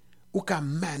 ou ka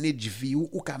manage vie,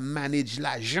 ou ka manage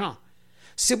l'argent.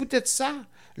 C'est peut-être ça,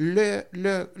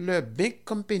 le bank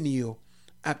company yo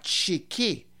a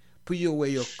checké pour yo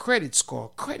your credit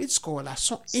score. Credit score là,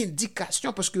 son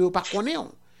indication, parce que yo pas connaît.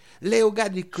 Les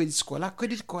regarde le credit score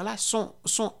là,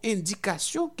 son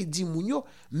indication qui dit moun yo,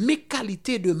 mes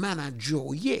qualités de manager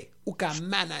ou ka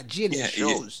manager les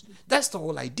choses. That's the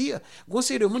whole idea. Gon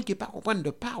c'est de monde qui pas comprendre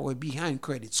the power behind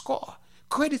credit score.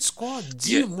 Credit score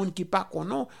dit moun qui pas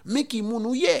connaît, mais qui moun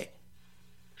ou yé.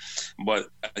 But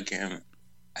again,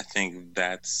 I think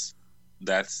that's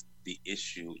the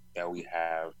issue that we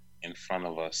have in front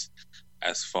of us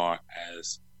as far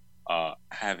as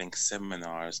having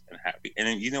seminars and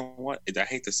then, you know what? I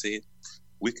hate to say it,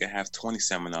 we could have 20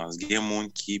 seminars. Gen moun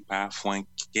ki pa fwen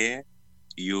care,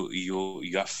 yo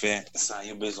fait ça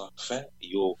yo besoin fait.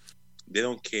 They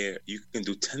don't care. You can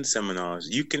do 10 seminars.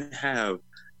 You can have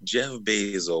Jeff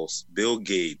Bezos, Bill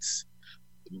Gates,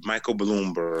 Michael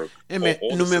Bloomberg. Mais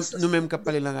nous-mêmes qui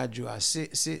parlons dans la radio,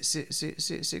 c'est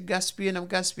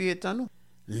gaspiller temps nous.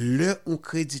 Le on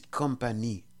credit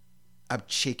company a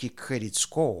checké credit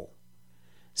score.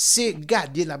 C'est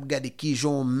garder qui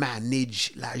j'on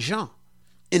manage l'argent.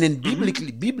 And then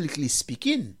biblically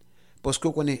speaking, parce que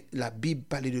connaît la Bible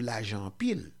parle de l'argent en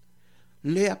pile.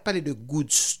 Le a parlé de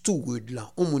good steward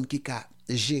là, on monde qui ka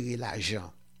gérer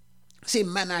l'argent. C'est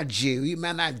manager.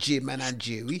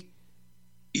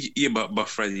 Yeah, but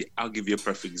Freddie, I'll give you a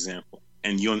perfect example.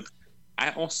 And I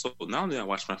also, not only I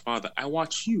watch my father, I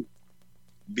watch you.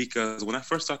 Because when I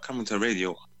first started coming to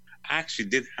radio, I actually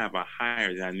did have a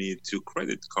higher than I needed to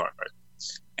credit card.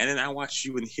 And then I watch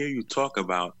you and hear you talk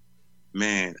about,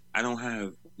 man, I don't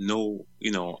have no,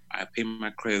 I pay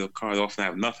my credit card off and I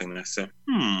have nothing. And I said,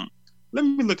 let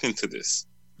me look into this.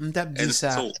 M'tap dit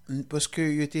ça, parce que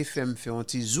yo te fait un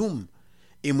petit zoom.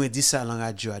 Et moi dit ça dans la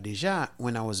radio déjà,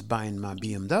 when I was buying my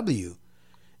BMW.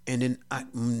 And then,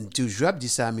 toujours dit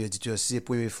ça à mes auditeurs, c'est la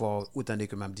première fois autant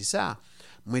que m'a dit ça.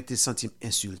 Moi te senti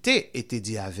insulté et te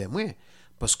dit avec moi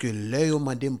parce que là yo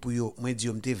mandé pour yo moi dit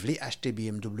yo m'te vle acheter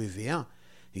BMW an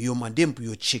yo mandé pour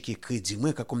yo checker crédit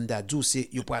moi comme dadou c'est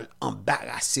yo pour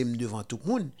embarrasser devant tout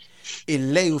le monde et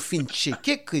là yo fin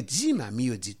checker crédit mami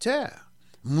auditeur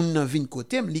moun nan vinn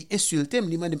côté li insulter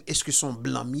li mandé est-ce que son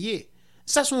blanc mié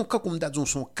ça son comme dadou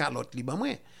son calotte li ba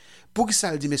moi pour que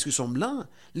ça dit mais est-ce que son blanc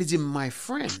li dit my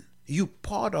friend you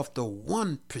part of the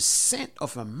 1%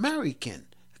 of American.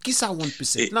 Qui ça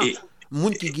 1% là?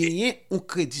 Moun qui gagne un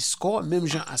crédit score, même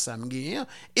Jean Assam gagne,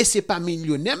 et c'est pas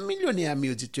millionnaire,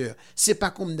 mes auditeurs. C'est pas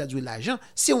comme d'adou l'argent,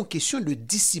 c'est une question de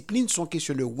discipline, c'est une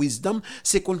question de wisdom,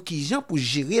 c'est qu'on qui gens pour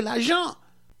gérer l'argent.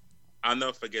 I'll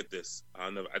never forget this.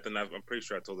 I'm pretty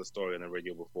sure I told the story on the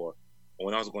radio before.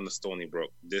 When I was going to Stony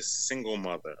Brook, this single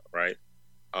mother, right?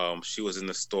 She was in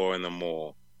the store in the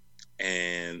mall,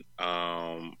 and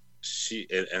and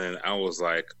I was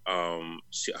like,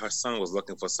 her son was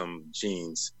looking for some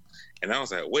jeans, and I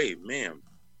was like, wait, ma'am,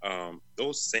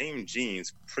 those same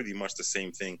jeans, pretty much the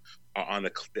same thing, are on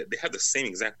they have the same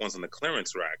exact ones on the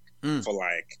clearance rack for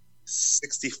like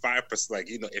 65%. Like,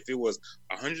 if it was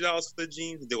 $100 for the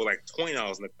jeans, they were like $20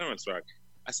 on the clearance rack.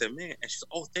 I said, man, and she's,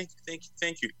 oh, thank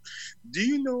you. Do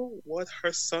you know what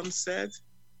her son said?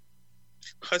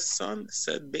 Her son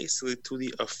said basically to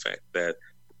the effect that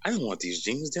I don't want these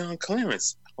jeans down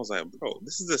clearance. I was like, bro,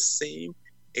 this is the same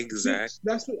exact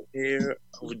pair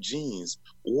of jeans.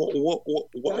 Why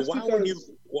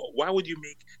would you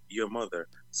make your mother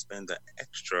spend the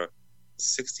extra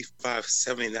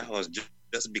 $65-$70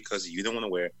 just because you don't want to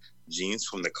wear jeans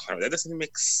from the clearance? That doesn't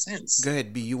make sense. Go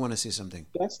ahead, B. You want to say something?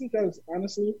 That's because,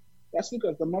 honestly,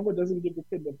 the mother doesn't give the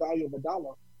kid the value of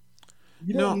 $1.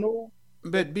 You don't know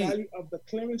the value of the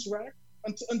clearance rack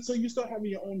until you start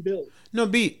having your own bill. No,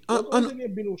 B. For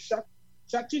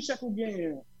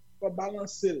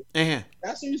Balance City.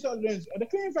 That's when you start learning. The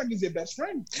clearance rack is your best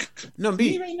friend. No,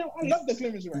 B. Right now, I love the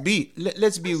clearance rack. B,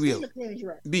 let's be real.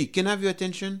 B, can I have your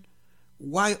attention?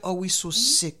 Why are we so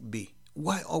sick, B?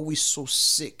 Why are we so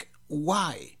sick?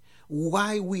 Why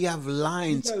we have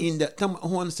lines in the...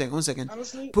 One second.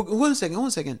 Honestly, one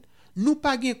second. Nous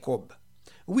pas gen kob.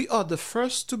 We are the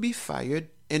first to be fired,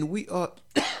 and we are...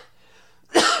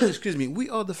 excuse me. We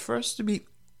are the first to be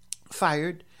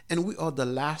fired, and we are the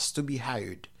last to be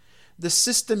hired. The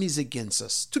system is against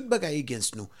us. Tout bagay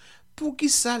against nous. Pour qui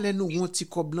ça, les nous ont ti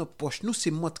kob dans poche, nous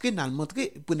c'est montrer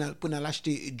pour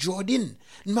acheter Jordan.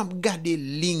 Nous m'a gardé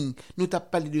ligne, nous t'a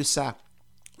parlé de ça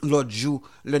l'autre jour,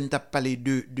 nous t'a parlé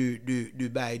de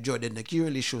by Jordan, qui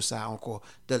les choses ça encore,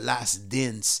 The Last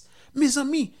Dance. Mes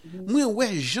amis, moi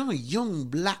ouais, young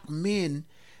black men,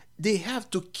 they have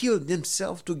to kill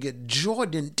themselves to get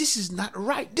Jordan. This is not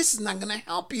right. This is not going to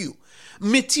help you.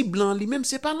 Meti blanc li même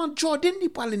c'est pas dans Jordan ni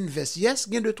pour l'invest. Yes,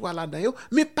 gen de toi là-dedans yo,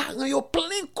 mais parents yo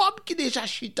plein kob qui déjà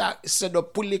chita set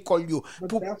up pour l'école yo.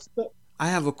 I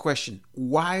have a question.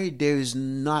 Why there is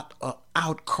not a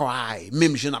outcry?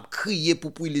 Même je n'ai crié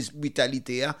pour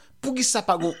l'hospitalité. Pour qui ça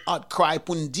pas un outcry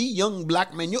pour nous dire young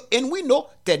black men yo? And we know,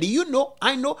 Teddy, you know,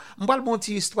 I know. M'bal bon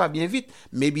ti histoire bien vite.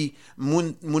 Maybe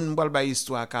moun m'bal ba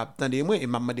histoire ka attendez moi et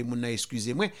maman de moun na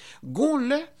excusez moi. Gon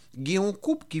le gen un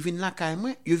couple qui vient là kay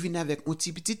moi, yo vient avec un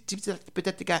petit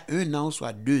peut-être qu'à 1 an ou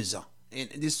soit 2 ans. And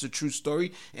this is a true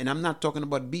story, and I'm not talking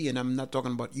about B, and I'm not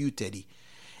talking about you, Teddy.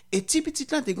 Et petit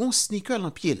là te gon sneaker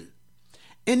en pied.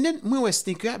 And then moi ouais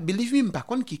sneaker, believe me, par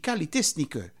contre qui qualité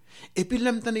sneaker. Et puis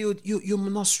là m'tande yo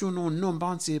mentionne un nom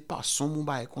ban c'est pas son mou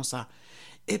bail comme ça.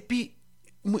 Et puis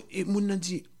moun nan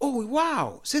dit, "Oh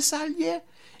wow, c'est ça lié."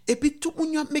 Et puis tout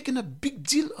moun yo making a big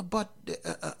deal about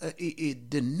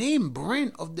the name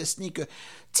brand of the sneaker.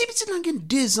 Petit là gen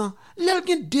 2 ans, là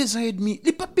gen 2 ans et demi,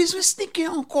 il pas besoin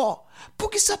sneaker encore. Pour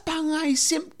qui ça parent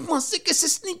haïtien penser que c'est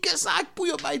sneaker ça pour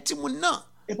yo bail ti moun nan.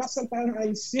 Et pas seulement parents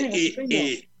haïtien.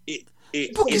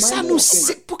 Pour que ça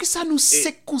nous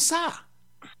sec comme ça.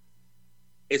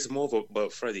 It's more of a,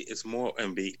 but Freddie, it's more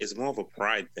of a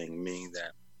pride thing, meaning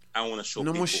that I want to show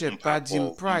people. Non, mon cher, pas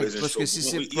dire pride, parce que si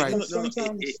c'est pride.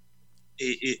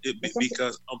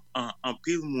 Because on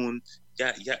pile moon,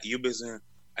 you business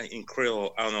in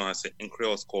Creole, I don't know how to say, in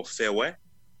Creole it's called fairway.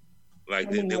 Like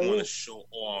they want to show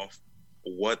off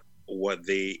what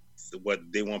they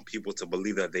want people to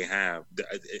believe that they have.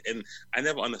 And I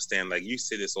never understand, like you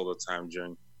say this all the time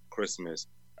during Christmas.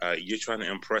 You're trying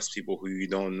to impress people who you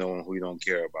don't know and who you don't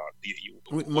care about.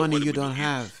 With money you don't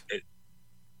have.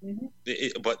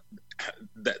 But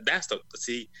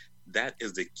that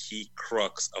is the key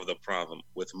crux of the problem.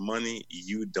 With money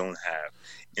you don't have.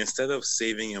 Instead of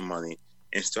saving your money,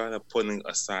 instead of putting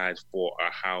aside for a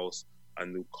house, a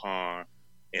new car,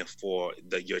 and for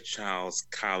your child's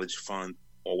college fund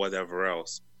or whatever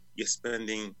else, you're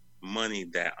spending money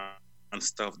on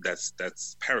stuff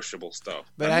that's perishable stuff.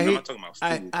 But I'm not talking about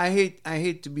food. I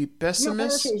hate to be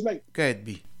pessimist. No, like, go ahead,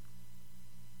 B.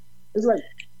 It's like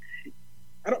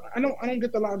I don't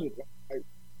get the logic. Like,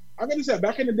 I gotta say,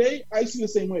 back in the day, I used to be the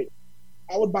same way.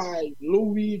 I would buy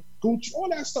Louis, Gucci, all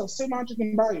that stuff, same amount you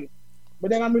can buy it.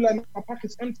 But then I realized my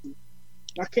pocket's empty.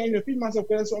 I can't even feed myself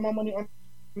because I spent my money on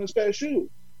this pair of shoes.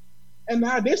 And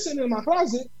now they're sitting in my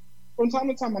closet. From time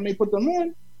to time, I may put them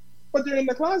on, but they're in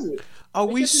the closet. Are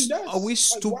They're we catching dust. are we Like, why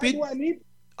stupid? do I need?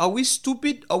 Are we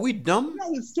stupid? Are we dumb?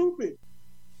 No, it's stupid.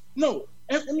 No,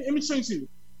 let me explain to you.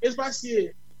 It's parce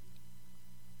que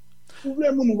pour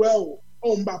le monde well,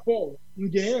 m'a pas,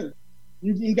 m'gagne.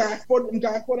 M'ga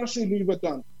for shoe Louis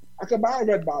Vuitton. I can buy a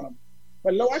red bottom.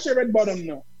 But là, I red bottom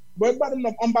now. Red bottom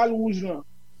now, en bas rouge now.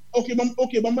 Okay, bon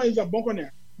exemple, bon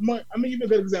connaît. I'm gonna give you a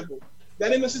good example.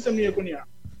 That in the system here, konya.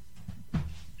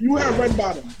 You have red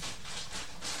bottom.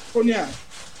 Konya.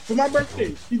 For my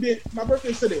birthday, my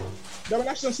birthday today. D'abord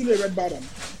là, je suis sur red bottom.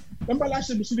 D'abord là,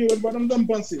 je suis sur red bottom,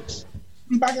 d'abord penser.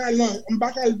 M'baka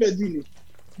al bedini.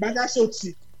 M'baka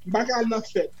sorti. M'baka al nan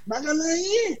fête. M'baka nan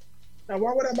rien. Now,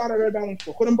 why would I buy the red bottom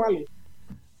for? Couldn't buy it.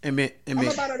 I'm gonna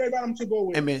buy the red bottom to go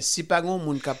with. Si pa gon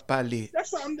moun kap pale,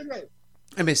 That's what I'm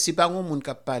doing. si pa gon moun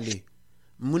kap pale,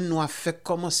 moun nou a fait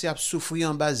commencer à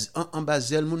souffrir en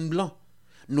basel moun blanc.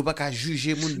 Nous pas qu'à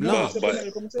juger moun blanc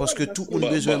parce que tout moun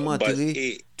besoin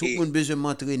m'entrer, tout moun besoin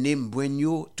m'entraîner,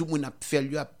 m'boigno, tout moun a fait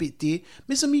lui a péter.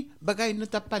 Mes amis, bagay nous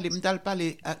t'a parlé, m'tal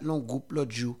parler à l'on groupe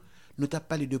l'autre jour. Nous t'a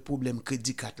parlé de problème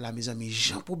crédit carte là, mes amis.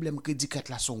 Jean problème crédit carte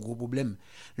là son gros problème.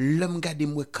 L'homme gade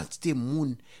moi quantité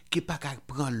moun qui pas qu'à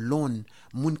prendre loan,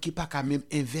 moun qui pas qu'à même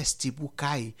investir pour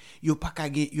kay, yo pas qu'à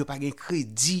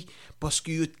crédit parce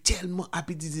que yo tellement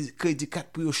appétit crédit carte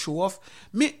pour yo show off,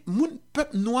 mais moun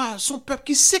peuple noir, son peuple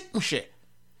qui sec mon cher.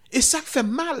 Et ça qui fait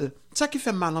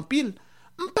mal en pile.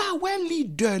 M'pa ouais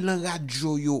leader lan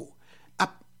radio yo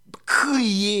a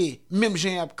crier, même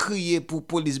gens a crier pour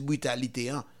police brutalité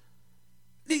hein.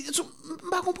 It's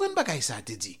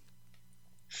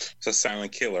a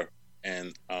silent killer.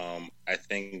 And I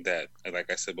think that,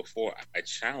 like I said before, I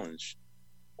challenge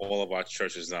all of our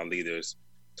churches and our leaders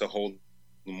to hold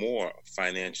more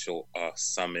financial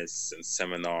summits and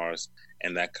seminars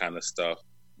and that kind of stuff,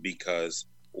 because,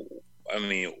 I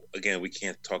mean, again, we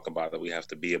can't talk about it. We have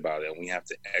to be about it, and we have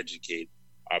to educate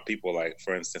our people. Like,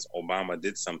 for instance, Obama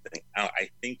did something. I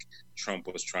think Trump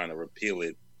was trying to repeal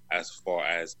it as far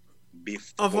as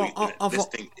on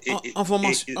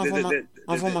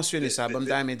va mentionner ça. Bon,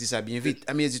 d'ailleurs, dit ça bien vite.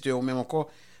 Amis éditeurs, même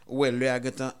encore, ouais, le a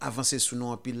avancé sous nous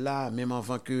en pile là, même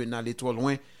avant que n'aller trop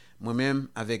loin. Moi-même,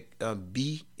 avec B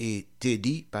et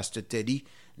Teddy, Pasteur Teddy,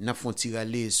 n'a font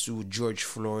tirer sous George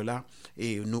Floyd là,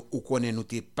 et nous connaît nous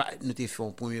t'ai fait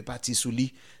une première partie sous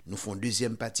lui, nous font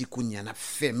deuxième partie qu'on y en a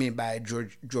fermé by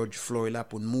George Floyd là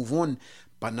pour nous move on.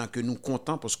 Pendant que nous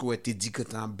comptons, parce que vous avez dit que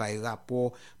tu as un bail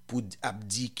rapport pour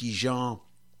abdi qui genre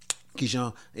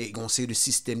et on sait le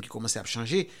système qui commence à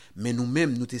changer, mais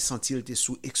nous-mêmes nous te sentir te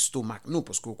sous estomac nous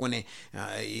parce que vous connaît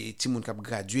ti moun k'ap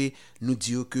gradué nous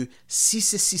dire que si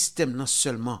ce système là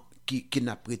seulement qui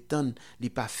n'a prétend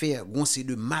li pas faire on c'est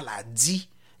de maladie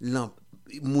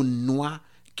moun noir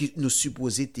qui nous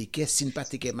supposé te si ne pas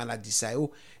te maladie ça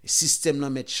yo système là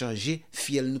met changer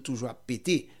fiel nous toujours à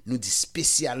péter nous dit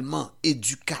spécialement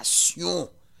éducation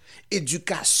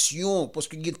parce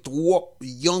que y a trop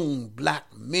young black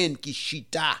men qui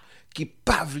chita qui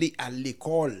pas vle à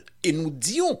l'école et nous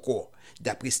dit encore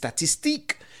d'après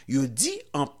statistiques yo dit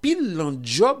en pile l'an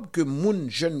job que moun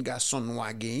jeune garçon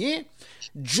noir gagné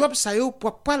job ça yo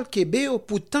pour pas le Québec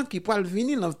pourtant qui pour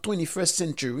venir dans 21st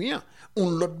century on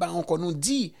l'autre ba encore nous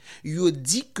dit yo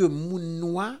dit que moun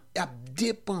noir a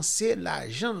dépensé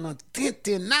l'argent dans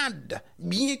tintenade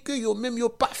bien que yo même yo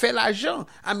pas fait l'argent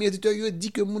américain yo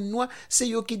dit que moun noir c'est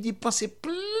yo qui dépenser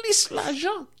plus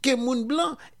l'argent que moun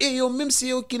blanc et yo même c'est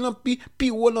yo qui l'empi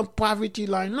haut dans poverty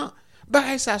line là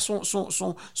bah ça son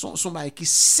bail qui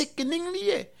sickening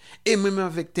lié et même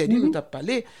avec Teddy nous t'a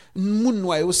parlé moun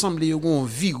noir yo semble yo un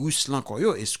virus là encore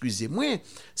yo excusez-moi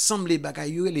semble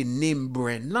bagay yo les name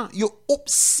brand là yo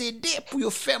obsédé pour yo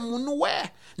faire moun noir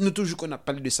nous toujours qu'on a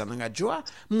parlé de ça dans radio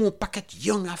mon paquet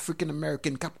young African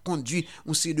American qui conduit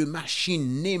on c'est de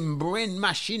machine name brand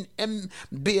machine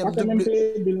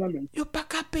BMW yo pas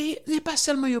capé n'est pas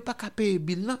seulement yo pas capé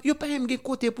bilan yo pas même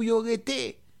côté pour yo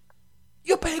arrêter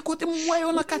yo pas écouter moi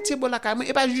yo dans quartier bon la caméra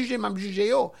et pas juger m'a juger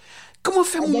yo comment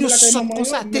faire moun yo sort comme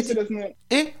ça tête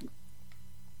hein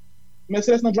mais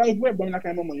c'est dans driveway bon la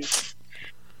caméra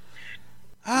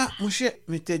ah mon cher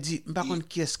mais t'as dit par contre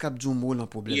qui est cap du mot le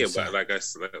problème yeah but like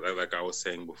I was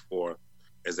saying before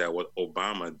is that what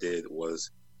Obama did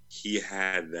was he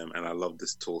had them, and I love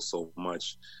this tool so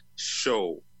much,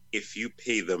 show if you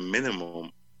pay the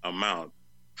minimum amount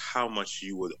how much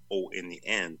you would owe in the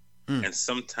end. And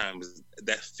sometimes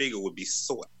that figure would be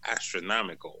so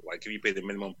astronomical. Like if you pay the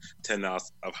minimum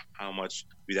 $10 of how much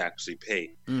you'd actually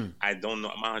pay. I don't know.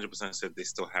 I'm 100% sure they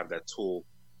still have that tool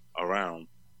around,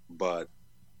 but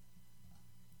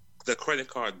the credit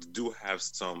cards do have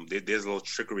some. There's a little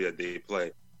trickery that they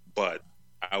play. But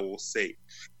I will say,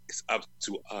 it's up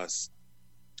to us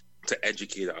to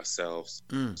educate ourselves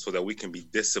so that we can be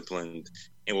disciplined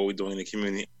in what we're doing in the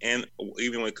community. And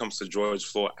even when it comes to George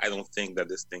Floyd, I don't think that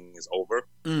this thing is over.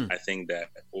 I think that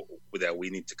we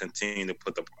need to continue to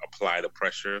apply the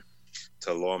pressure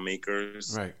to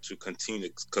lawmakers to continue,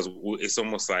 because it's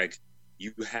almost like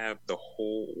you have the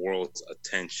whole world's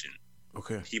attention.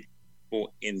 Okay.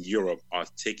 People in Europe are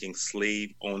taking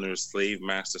slave owners, slave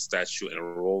master statue and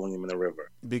rolling them in the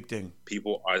river. Big thing.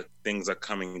 Things are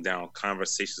coming down.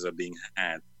 Conversations are being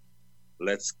had.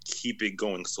 Let's keep it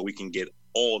going so we can get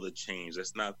all the change.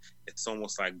 It's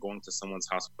almost like going to someone's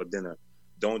house for dinner.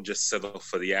 Don't just settle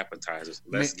for the appetizers.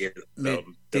 Let's get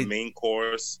the main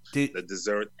course, the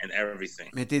dessert, and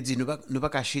everything. Mais te dit, nous pas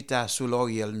cacher ta sous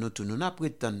l'oriel, nous tout, nous n'a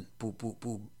prétend pour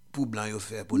blanc yo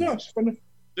faire pour nous.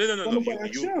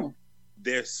 No.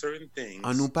 There's certain things.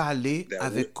 On nous parler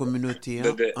avec communauté,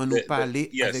 on nous parler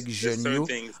avec jeunes,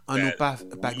 on nous pas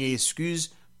de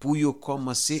excuse pour yo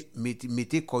commencer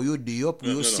mettre koyo dehors pour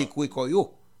yo sécouer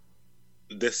koyo.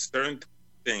 There's certain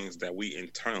things that we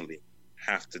internally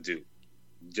have to do.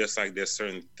 Just like there's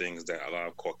certain things that a lot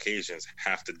of Caucasians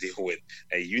have to deal with.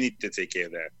 Hey, you need to take care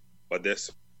of that. But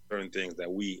there's certain things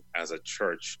that we as a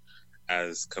church,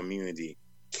 as community,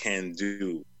 can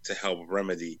do to help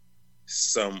remedy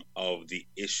some of the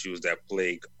issues that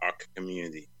plague our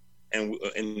community. And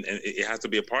it has to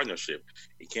be a partnership.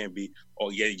 It can't be,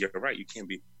 oh, yeah, you're right. You can't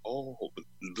be, oh,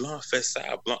 blanc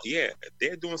fessa, blanc. Yeah,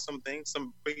 they're doing some things,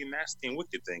 some pretty nasty and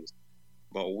wicked things.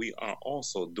 But we are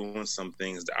also doing some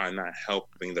things that are not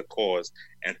helping the cause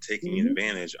and taking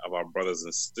advantage of our brothers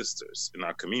and sisters in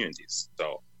our communities.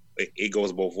 So it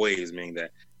goes both ways, meaning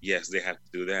that, yes, they have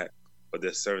to do that, but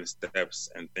there's certain steps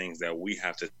and things that we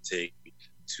have to take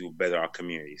to better our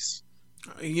communities.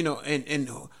 You know, and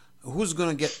who's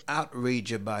going to get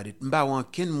outraged about it? Mba wan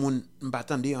ken moun, mba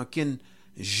tande an ken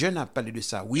jeune a parlé de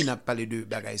ça. Oui, n'a parlé de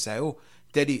bagay sa yo.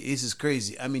 Teddy, this is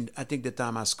crazy. I mean, I think the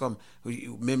time has come.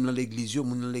 Même dans l'église,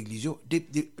 moun dans l'église,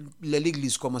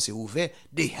 l'église commence à ouvert,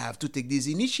 they have to take these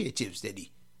initiatives, Teddy.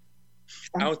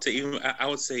 I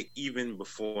would say even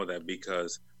before that,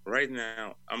 because right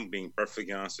now, I'm being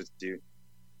perfectly honest with you,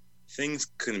 things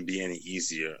couldn't be any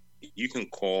easier. You can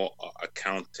call an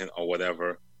accountant or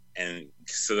whatever and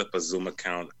set up a Zoom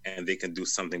account, and they can do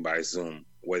something by Zoom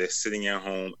where they're sitting at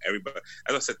home. Everybody,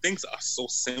 as I said, things are so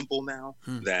simple now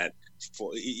that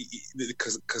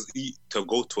because to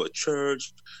go to a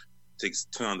church, to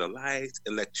turn on the lights,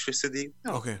 electricity.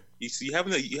 No. Okay. You have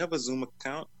a Zoom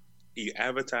account. You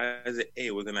advertise it.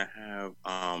 Hey, we're gonna have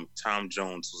Tom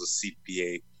Jones, who's a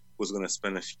CPA, who's gonna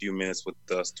spend a few minutes with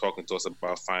us, talking to us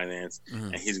about finance,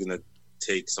 and he's gonna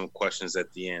take some questions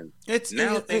at the end. Things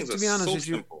to be honest with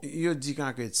you, you dis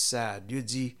quand it's sad. You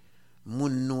dis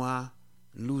moun noir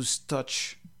lose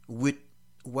touch with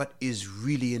what is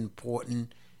really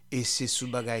important. Et c'est sous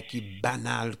bagay qui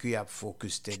banal que y a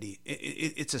focus steady.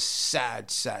 It's a sad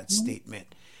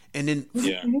statement. And then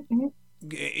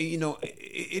you know,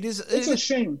 it's a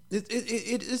shame.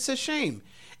 It's a shame.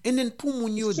 And then pour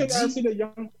moun yo di, it's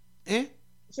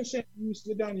a shame you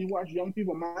sit down and you watch young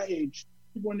people my age,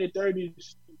 people in their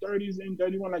 30s and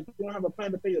 31, like, you don't have a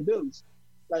plan to pay your bills.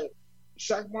 Like,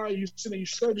 chaque mois, you sit and you're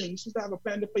struggling. You're supposed to have a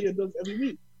plan to pay your bills every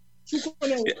week. You should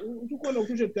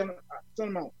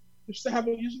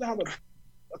have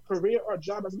a career or a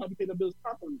job that's not to pay the bills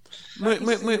properly.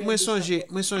 Moi songe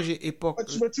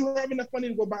époque. But you have enough money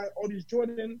to go buy all these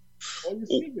Jordan, all these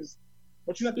sneakers.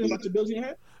 But you're not thinking about the bills you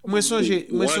have? One of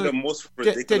the most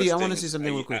ridiculous Teddy, I want to say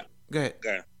something real quick. Go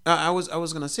ahead. I was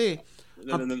gonna say,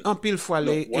 en pile fois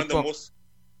les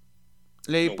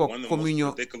époques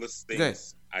communion. Ridiculous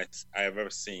things I have ever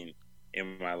seen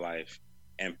in my life,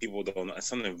 and people don't know. It's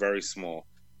something very small.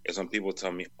 Is when people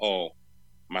tell me, "Oh,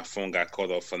 my phone got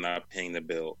cut off for not paying the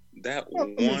bill." That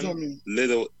one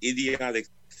little idiotic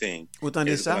thing is going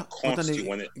to cost you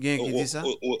when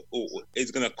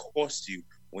it's going to cost you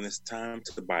when it's time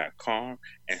to buy a car,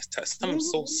 and something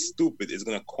so stupid is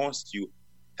going to cost you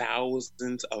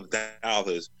thousands of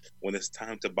dollars when it's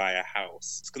time to buy a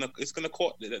house. It's gonna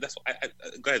cost. That's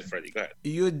what go ahead, Freddie. Go ahead.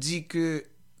 Yo dit que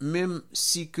même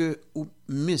si que ou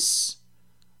miss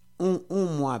un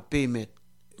mois payment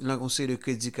là conseil de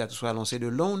crédit card soit lancé de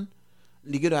loan,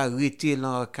 li gars arrêter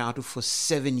l'account for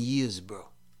 7 years, bro.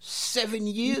 7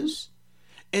 years.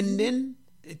 And then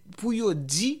pour yo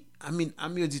dit, I mean,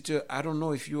 I'm your editor. I don't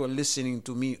know if you are listening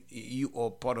to me, you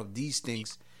are part of these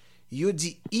things. You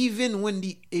even when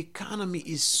the economy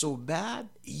is so bad,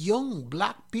 young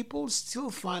black people still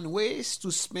find ways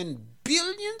to spend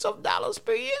billions of dollars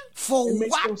per year for it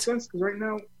what? Makes no sense, because right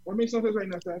now, what makes no sense right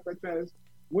now, is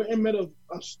we're in the middle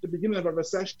of the beginning of a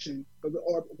recession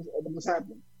or what's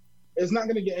happening. It's not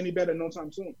going to get any better no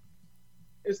time soon.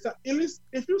 It's at least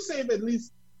if you save at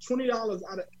least $20 out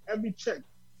of every check,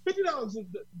 $50 is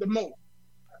the most.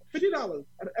 $50 out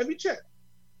of every check.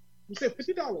 You save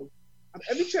 $50 out of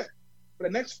every check for the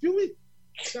next few weeks.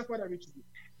 That's what I reach you.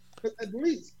 Because at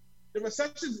least the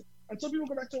recession, until people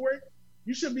go back to work,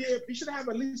 you should have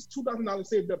at least $2,000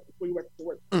 saved up before you go back to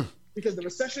work. Because the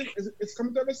recession is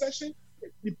coming to a recession.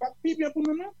 Le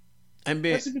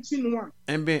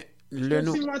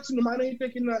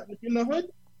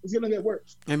hood is gonna get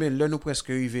worse. Là nous presque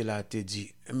arrivé là, te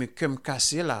dit. Mais comme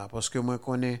cassé là, parce que moi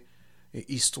connais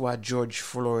histoire George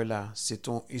Floyd là, c'est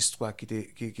ton histoire qui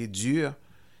est dure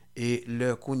et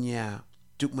le qu'on y a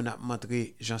tout le monde a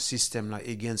montré genre système là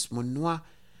against mon noir,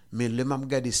 mais le m'a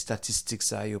regardé statistiques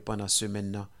ça yo pendant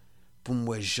semaine là. Pour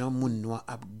moi, Jean moun noir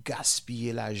a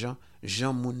gaspillé l'argent,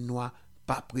 Jean moun noir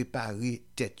pas préparé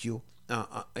tête yo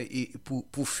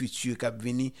pour futur k'ap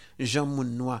vini, Jean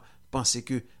moun noir pense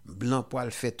que blanc pour le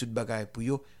faire toute bagaille pour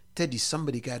yo. T'as dit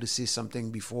somebody got to say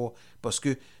something before parce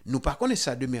que nous pas connaît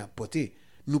ça demain à porter.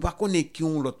 Nous pas connaît qui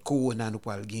ont l'autre corona nous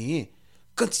pas le gagner.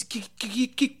 Quand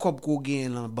qui kob ko gagner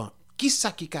dans banque, qui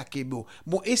ça qui ka kebo.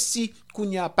 Bon et si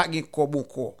kounya pas gen kob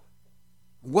encore.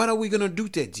 What are we going to do,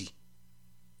 Teddy?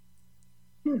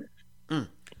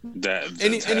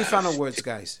 Any final words,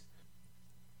 guys?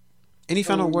 Any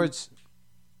final words?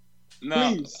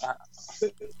 No.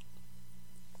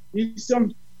 Please.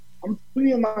 I'm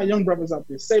pleading my young brothers out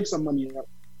there, save some money up.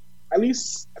 At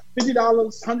least $50,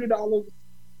 $100,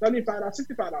 $75,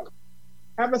 $65.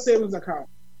 Have a savings account.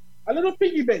 A little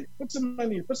piggy bank. Put some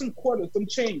money, put some quarters, some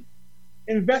change.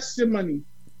 Invest your money.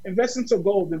 Invest into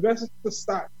gold. Invest into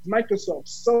stocks. Microsoft,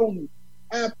 Sony,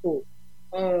 Apple,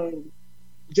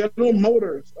 General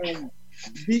Motors,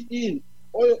 BE,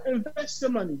 oil. Invest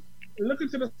your money. Look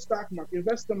into the stock market.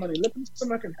 Invest the money. Look into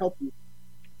someone that can help you.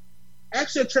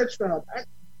 Ask your church for help.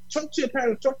 Talk to your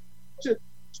parents.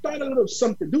 Start a little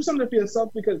something. Do something for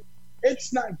yourself because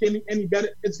it's not getting any better.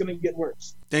 It's going to get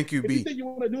worse. Thank you, if B. If you think you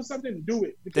want to do something, do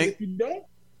it. Because if you don't,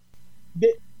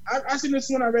 I seen this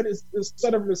one I read is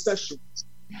sort of recession.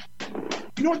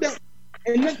 You know what that?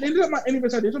 And they talk about any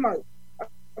recession. They're talking about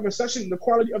a recession, the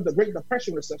quality of the Great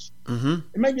Depression recession. Mm-hmm.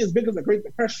 It may be as big as the Great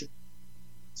Depression.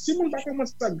 See when back when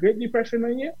the Great Depression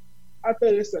in here after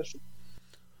the recession.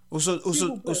 Oso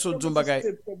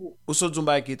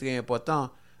Zumba qui est très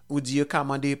important. Ou dit ka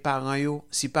mande parents yo,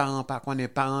 si parents pas connaît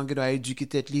parents qui doit éduquer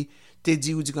tête li, te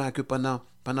dit ou dit que pendant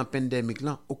pandémique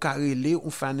là, ou ka relé un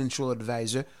financial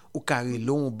advisor, ou ka relé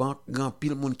un banque grand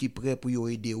pile monde qui prêt pour yo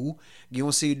aider ou.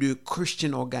 Gen série de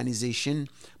Christian organization,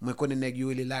 moi connais nèg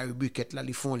yo les la bucket là,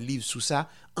 ils font livre sur ça.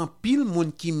 En pile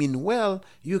monde qui mean well,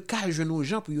 yo ka jeune aux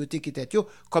gens pour yo teke tête yo,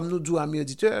 comme nous dit amis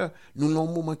auditeurs, nous l'on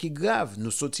moment qui grave,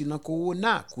 nous sorti dans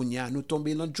corona, kounya nous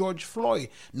tomber dans George Floyd,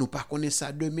 nous pas connait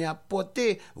ça demain à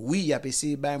porter. Oui, y a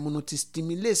essayé ba mon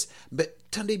stimulus, mais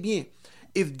tendez bien.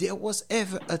 If there was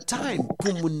ever a time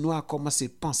pour moun noir commencer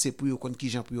penser pour yo kon ki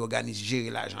jan pour organiser gérer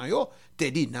l'argent yo,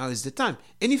 Teddy, now is the time.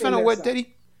 Any final word,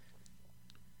 Teddy?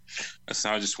 So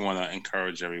I just want to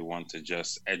encourage everyone to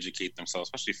just educate themselves,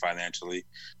 especially financially.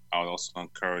 I would also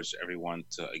encourage everyone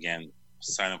to, again,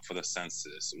 sign up for the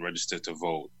census, register to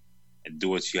vote, and do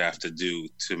what you have to do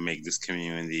to make this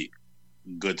community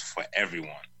good for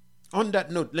everyone. On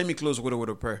that note, let me close with a word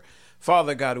of prayer.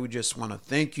 Father God, we just want to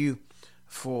thank you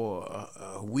for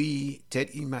we,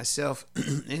 Teddy, myself,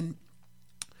 and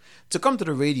to come to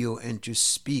the radio and to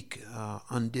speak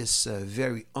on this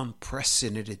very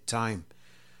unprecedented time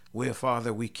where,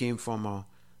 Father, we came from a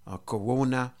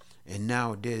corona and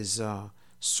now there's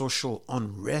social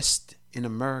unrest in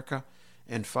America.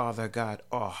 And Father God,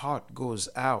 our heart goes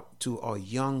out to our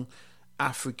young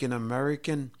African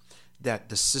American that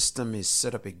the system is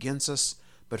set up against us.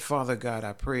 But Father God,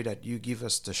 I pray that you give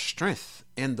us the strength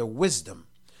and the wisdom,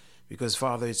 because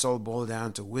Father, it's all boiled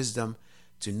down to wisdom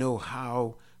to know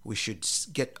how we should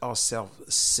get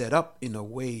ourselves set up in a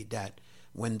way that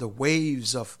when the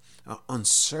waves of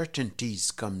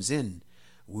uncertainties comes in,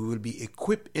 we will be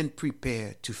equipped and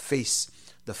prepared to face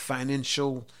the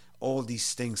financial, all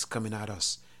these things coming at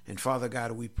us. And Father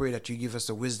God, we pray that you give us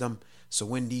the wisdom so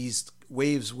when these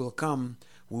waves will come,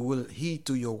 we will heed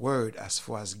to your word as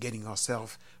far as getting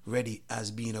ourselves ready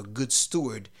as being a good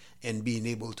steward and being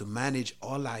able to manage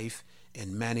our life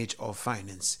and manage our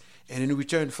finance. And in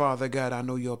return, Father God, I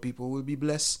know your people will be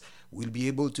blessed. We'll be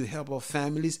able to help our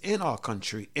families and our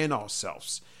country and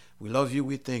ourselves. We love you.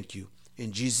 We thank you.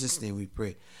 In Jesus' name we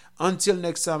pray. Until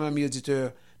next time, amis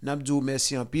auditeurs, Nabdou,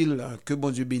 merci en pile, que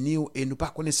bon Dieu bénisse, et nous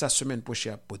pas connaître sa semaine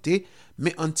prochaine à poter,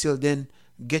 mais until then,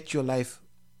 get your life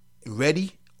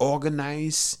ready,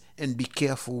 organize, and be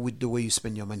careful with the way you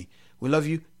spend your money. We love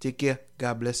you. Take care.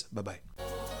 God bless. Bye-bye.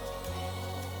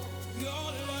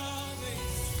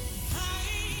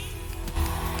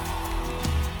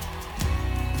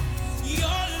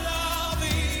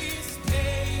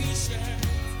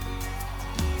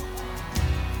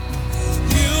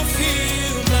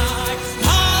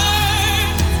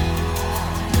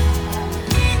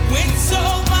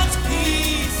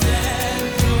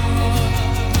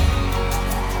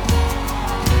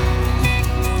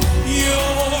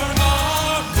 You're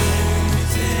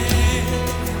amazing.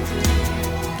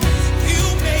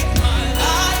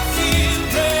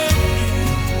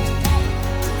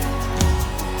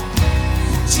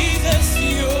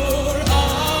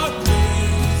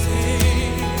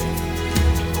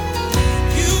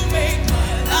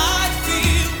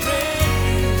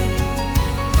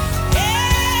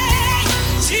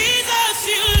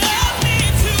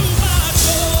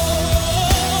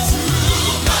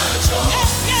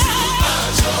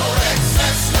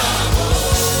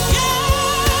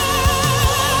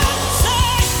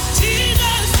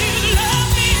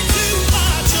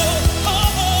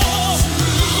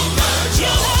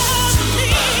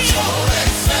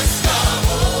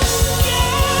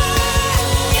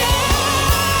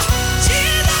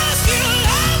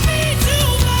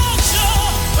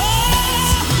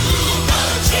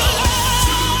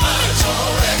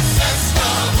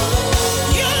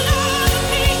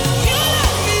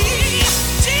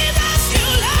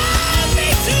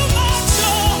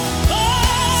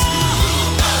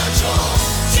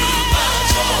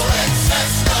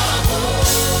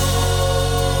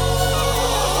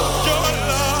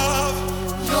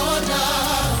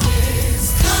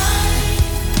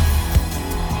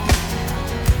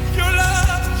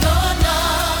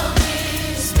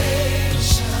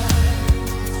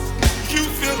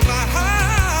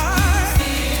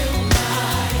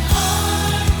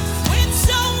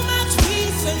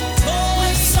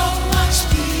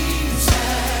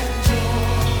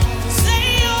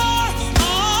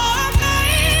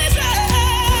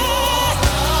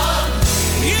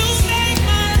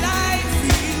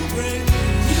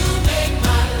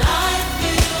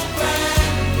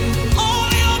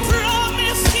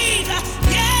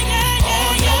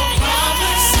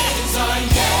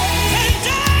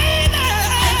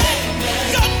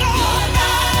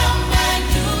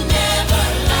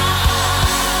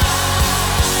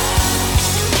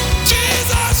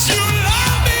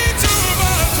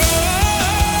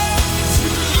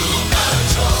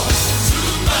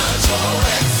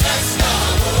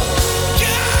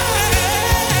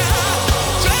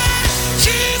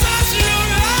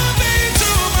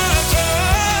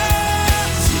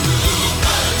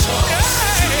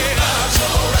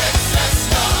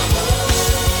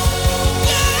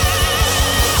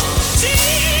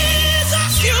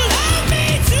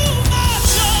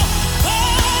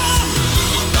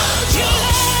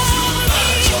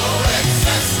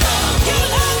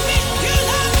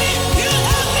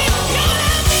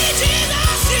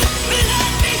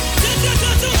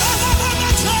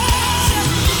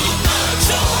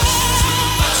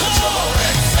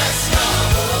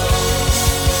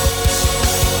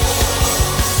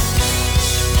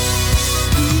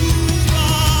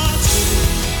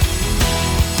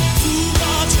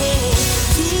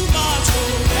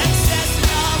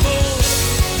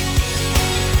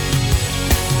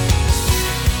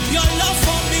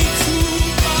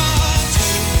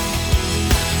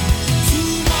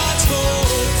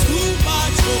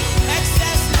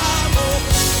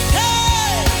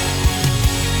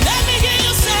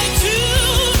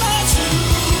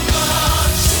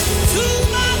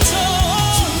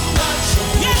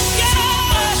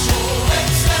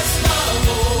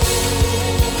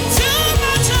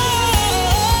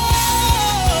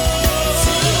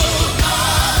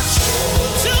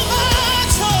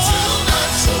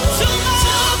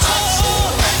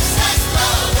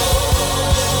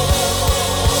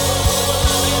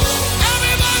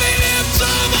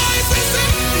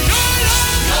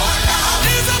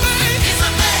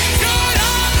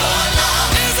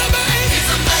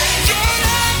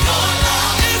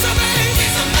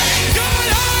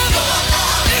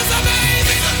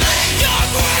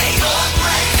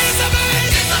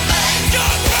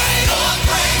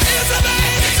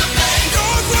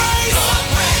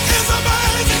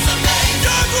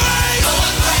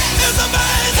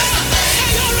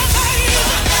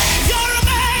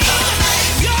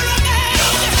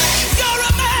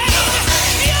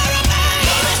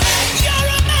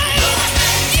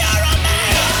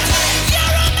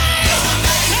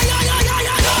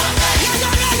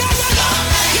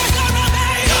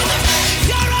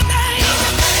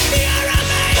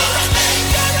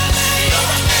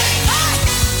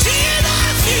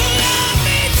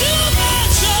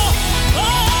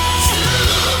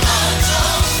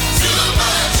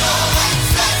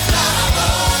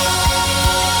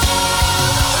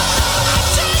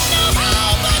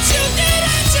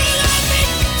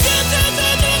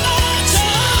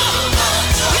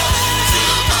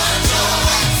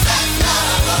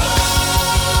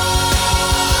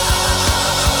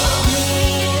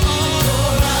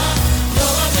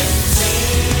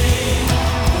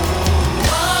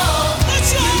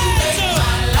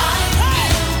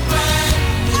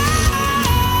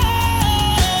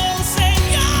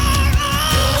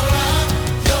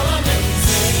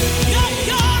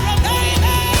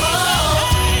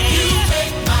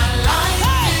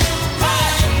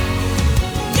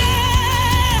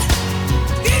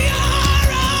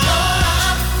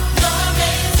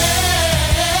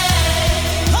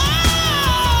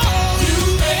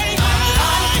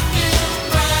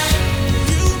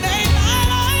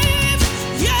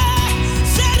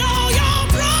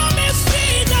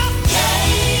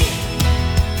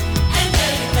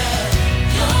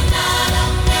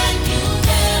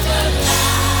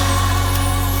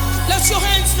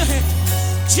 your hand.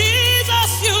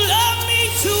 Jesus, you love me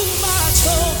too much.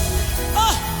 Oh,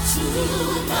 too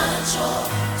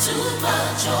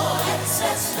much,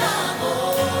 excess love.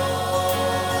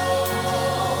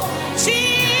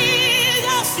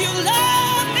 Jesus, you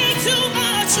love me too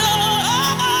much.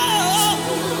 Oh,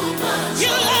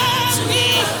 you love me.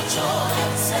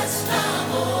 Excess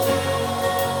love.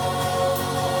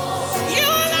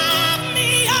 You love me,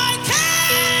 I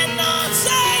cannot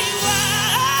say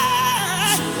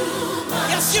why.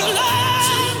 Yes, you love me.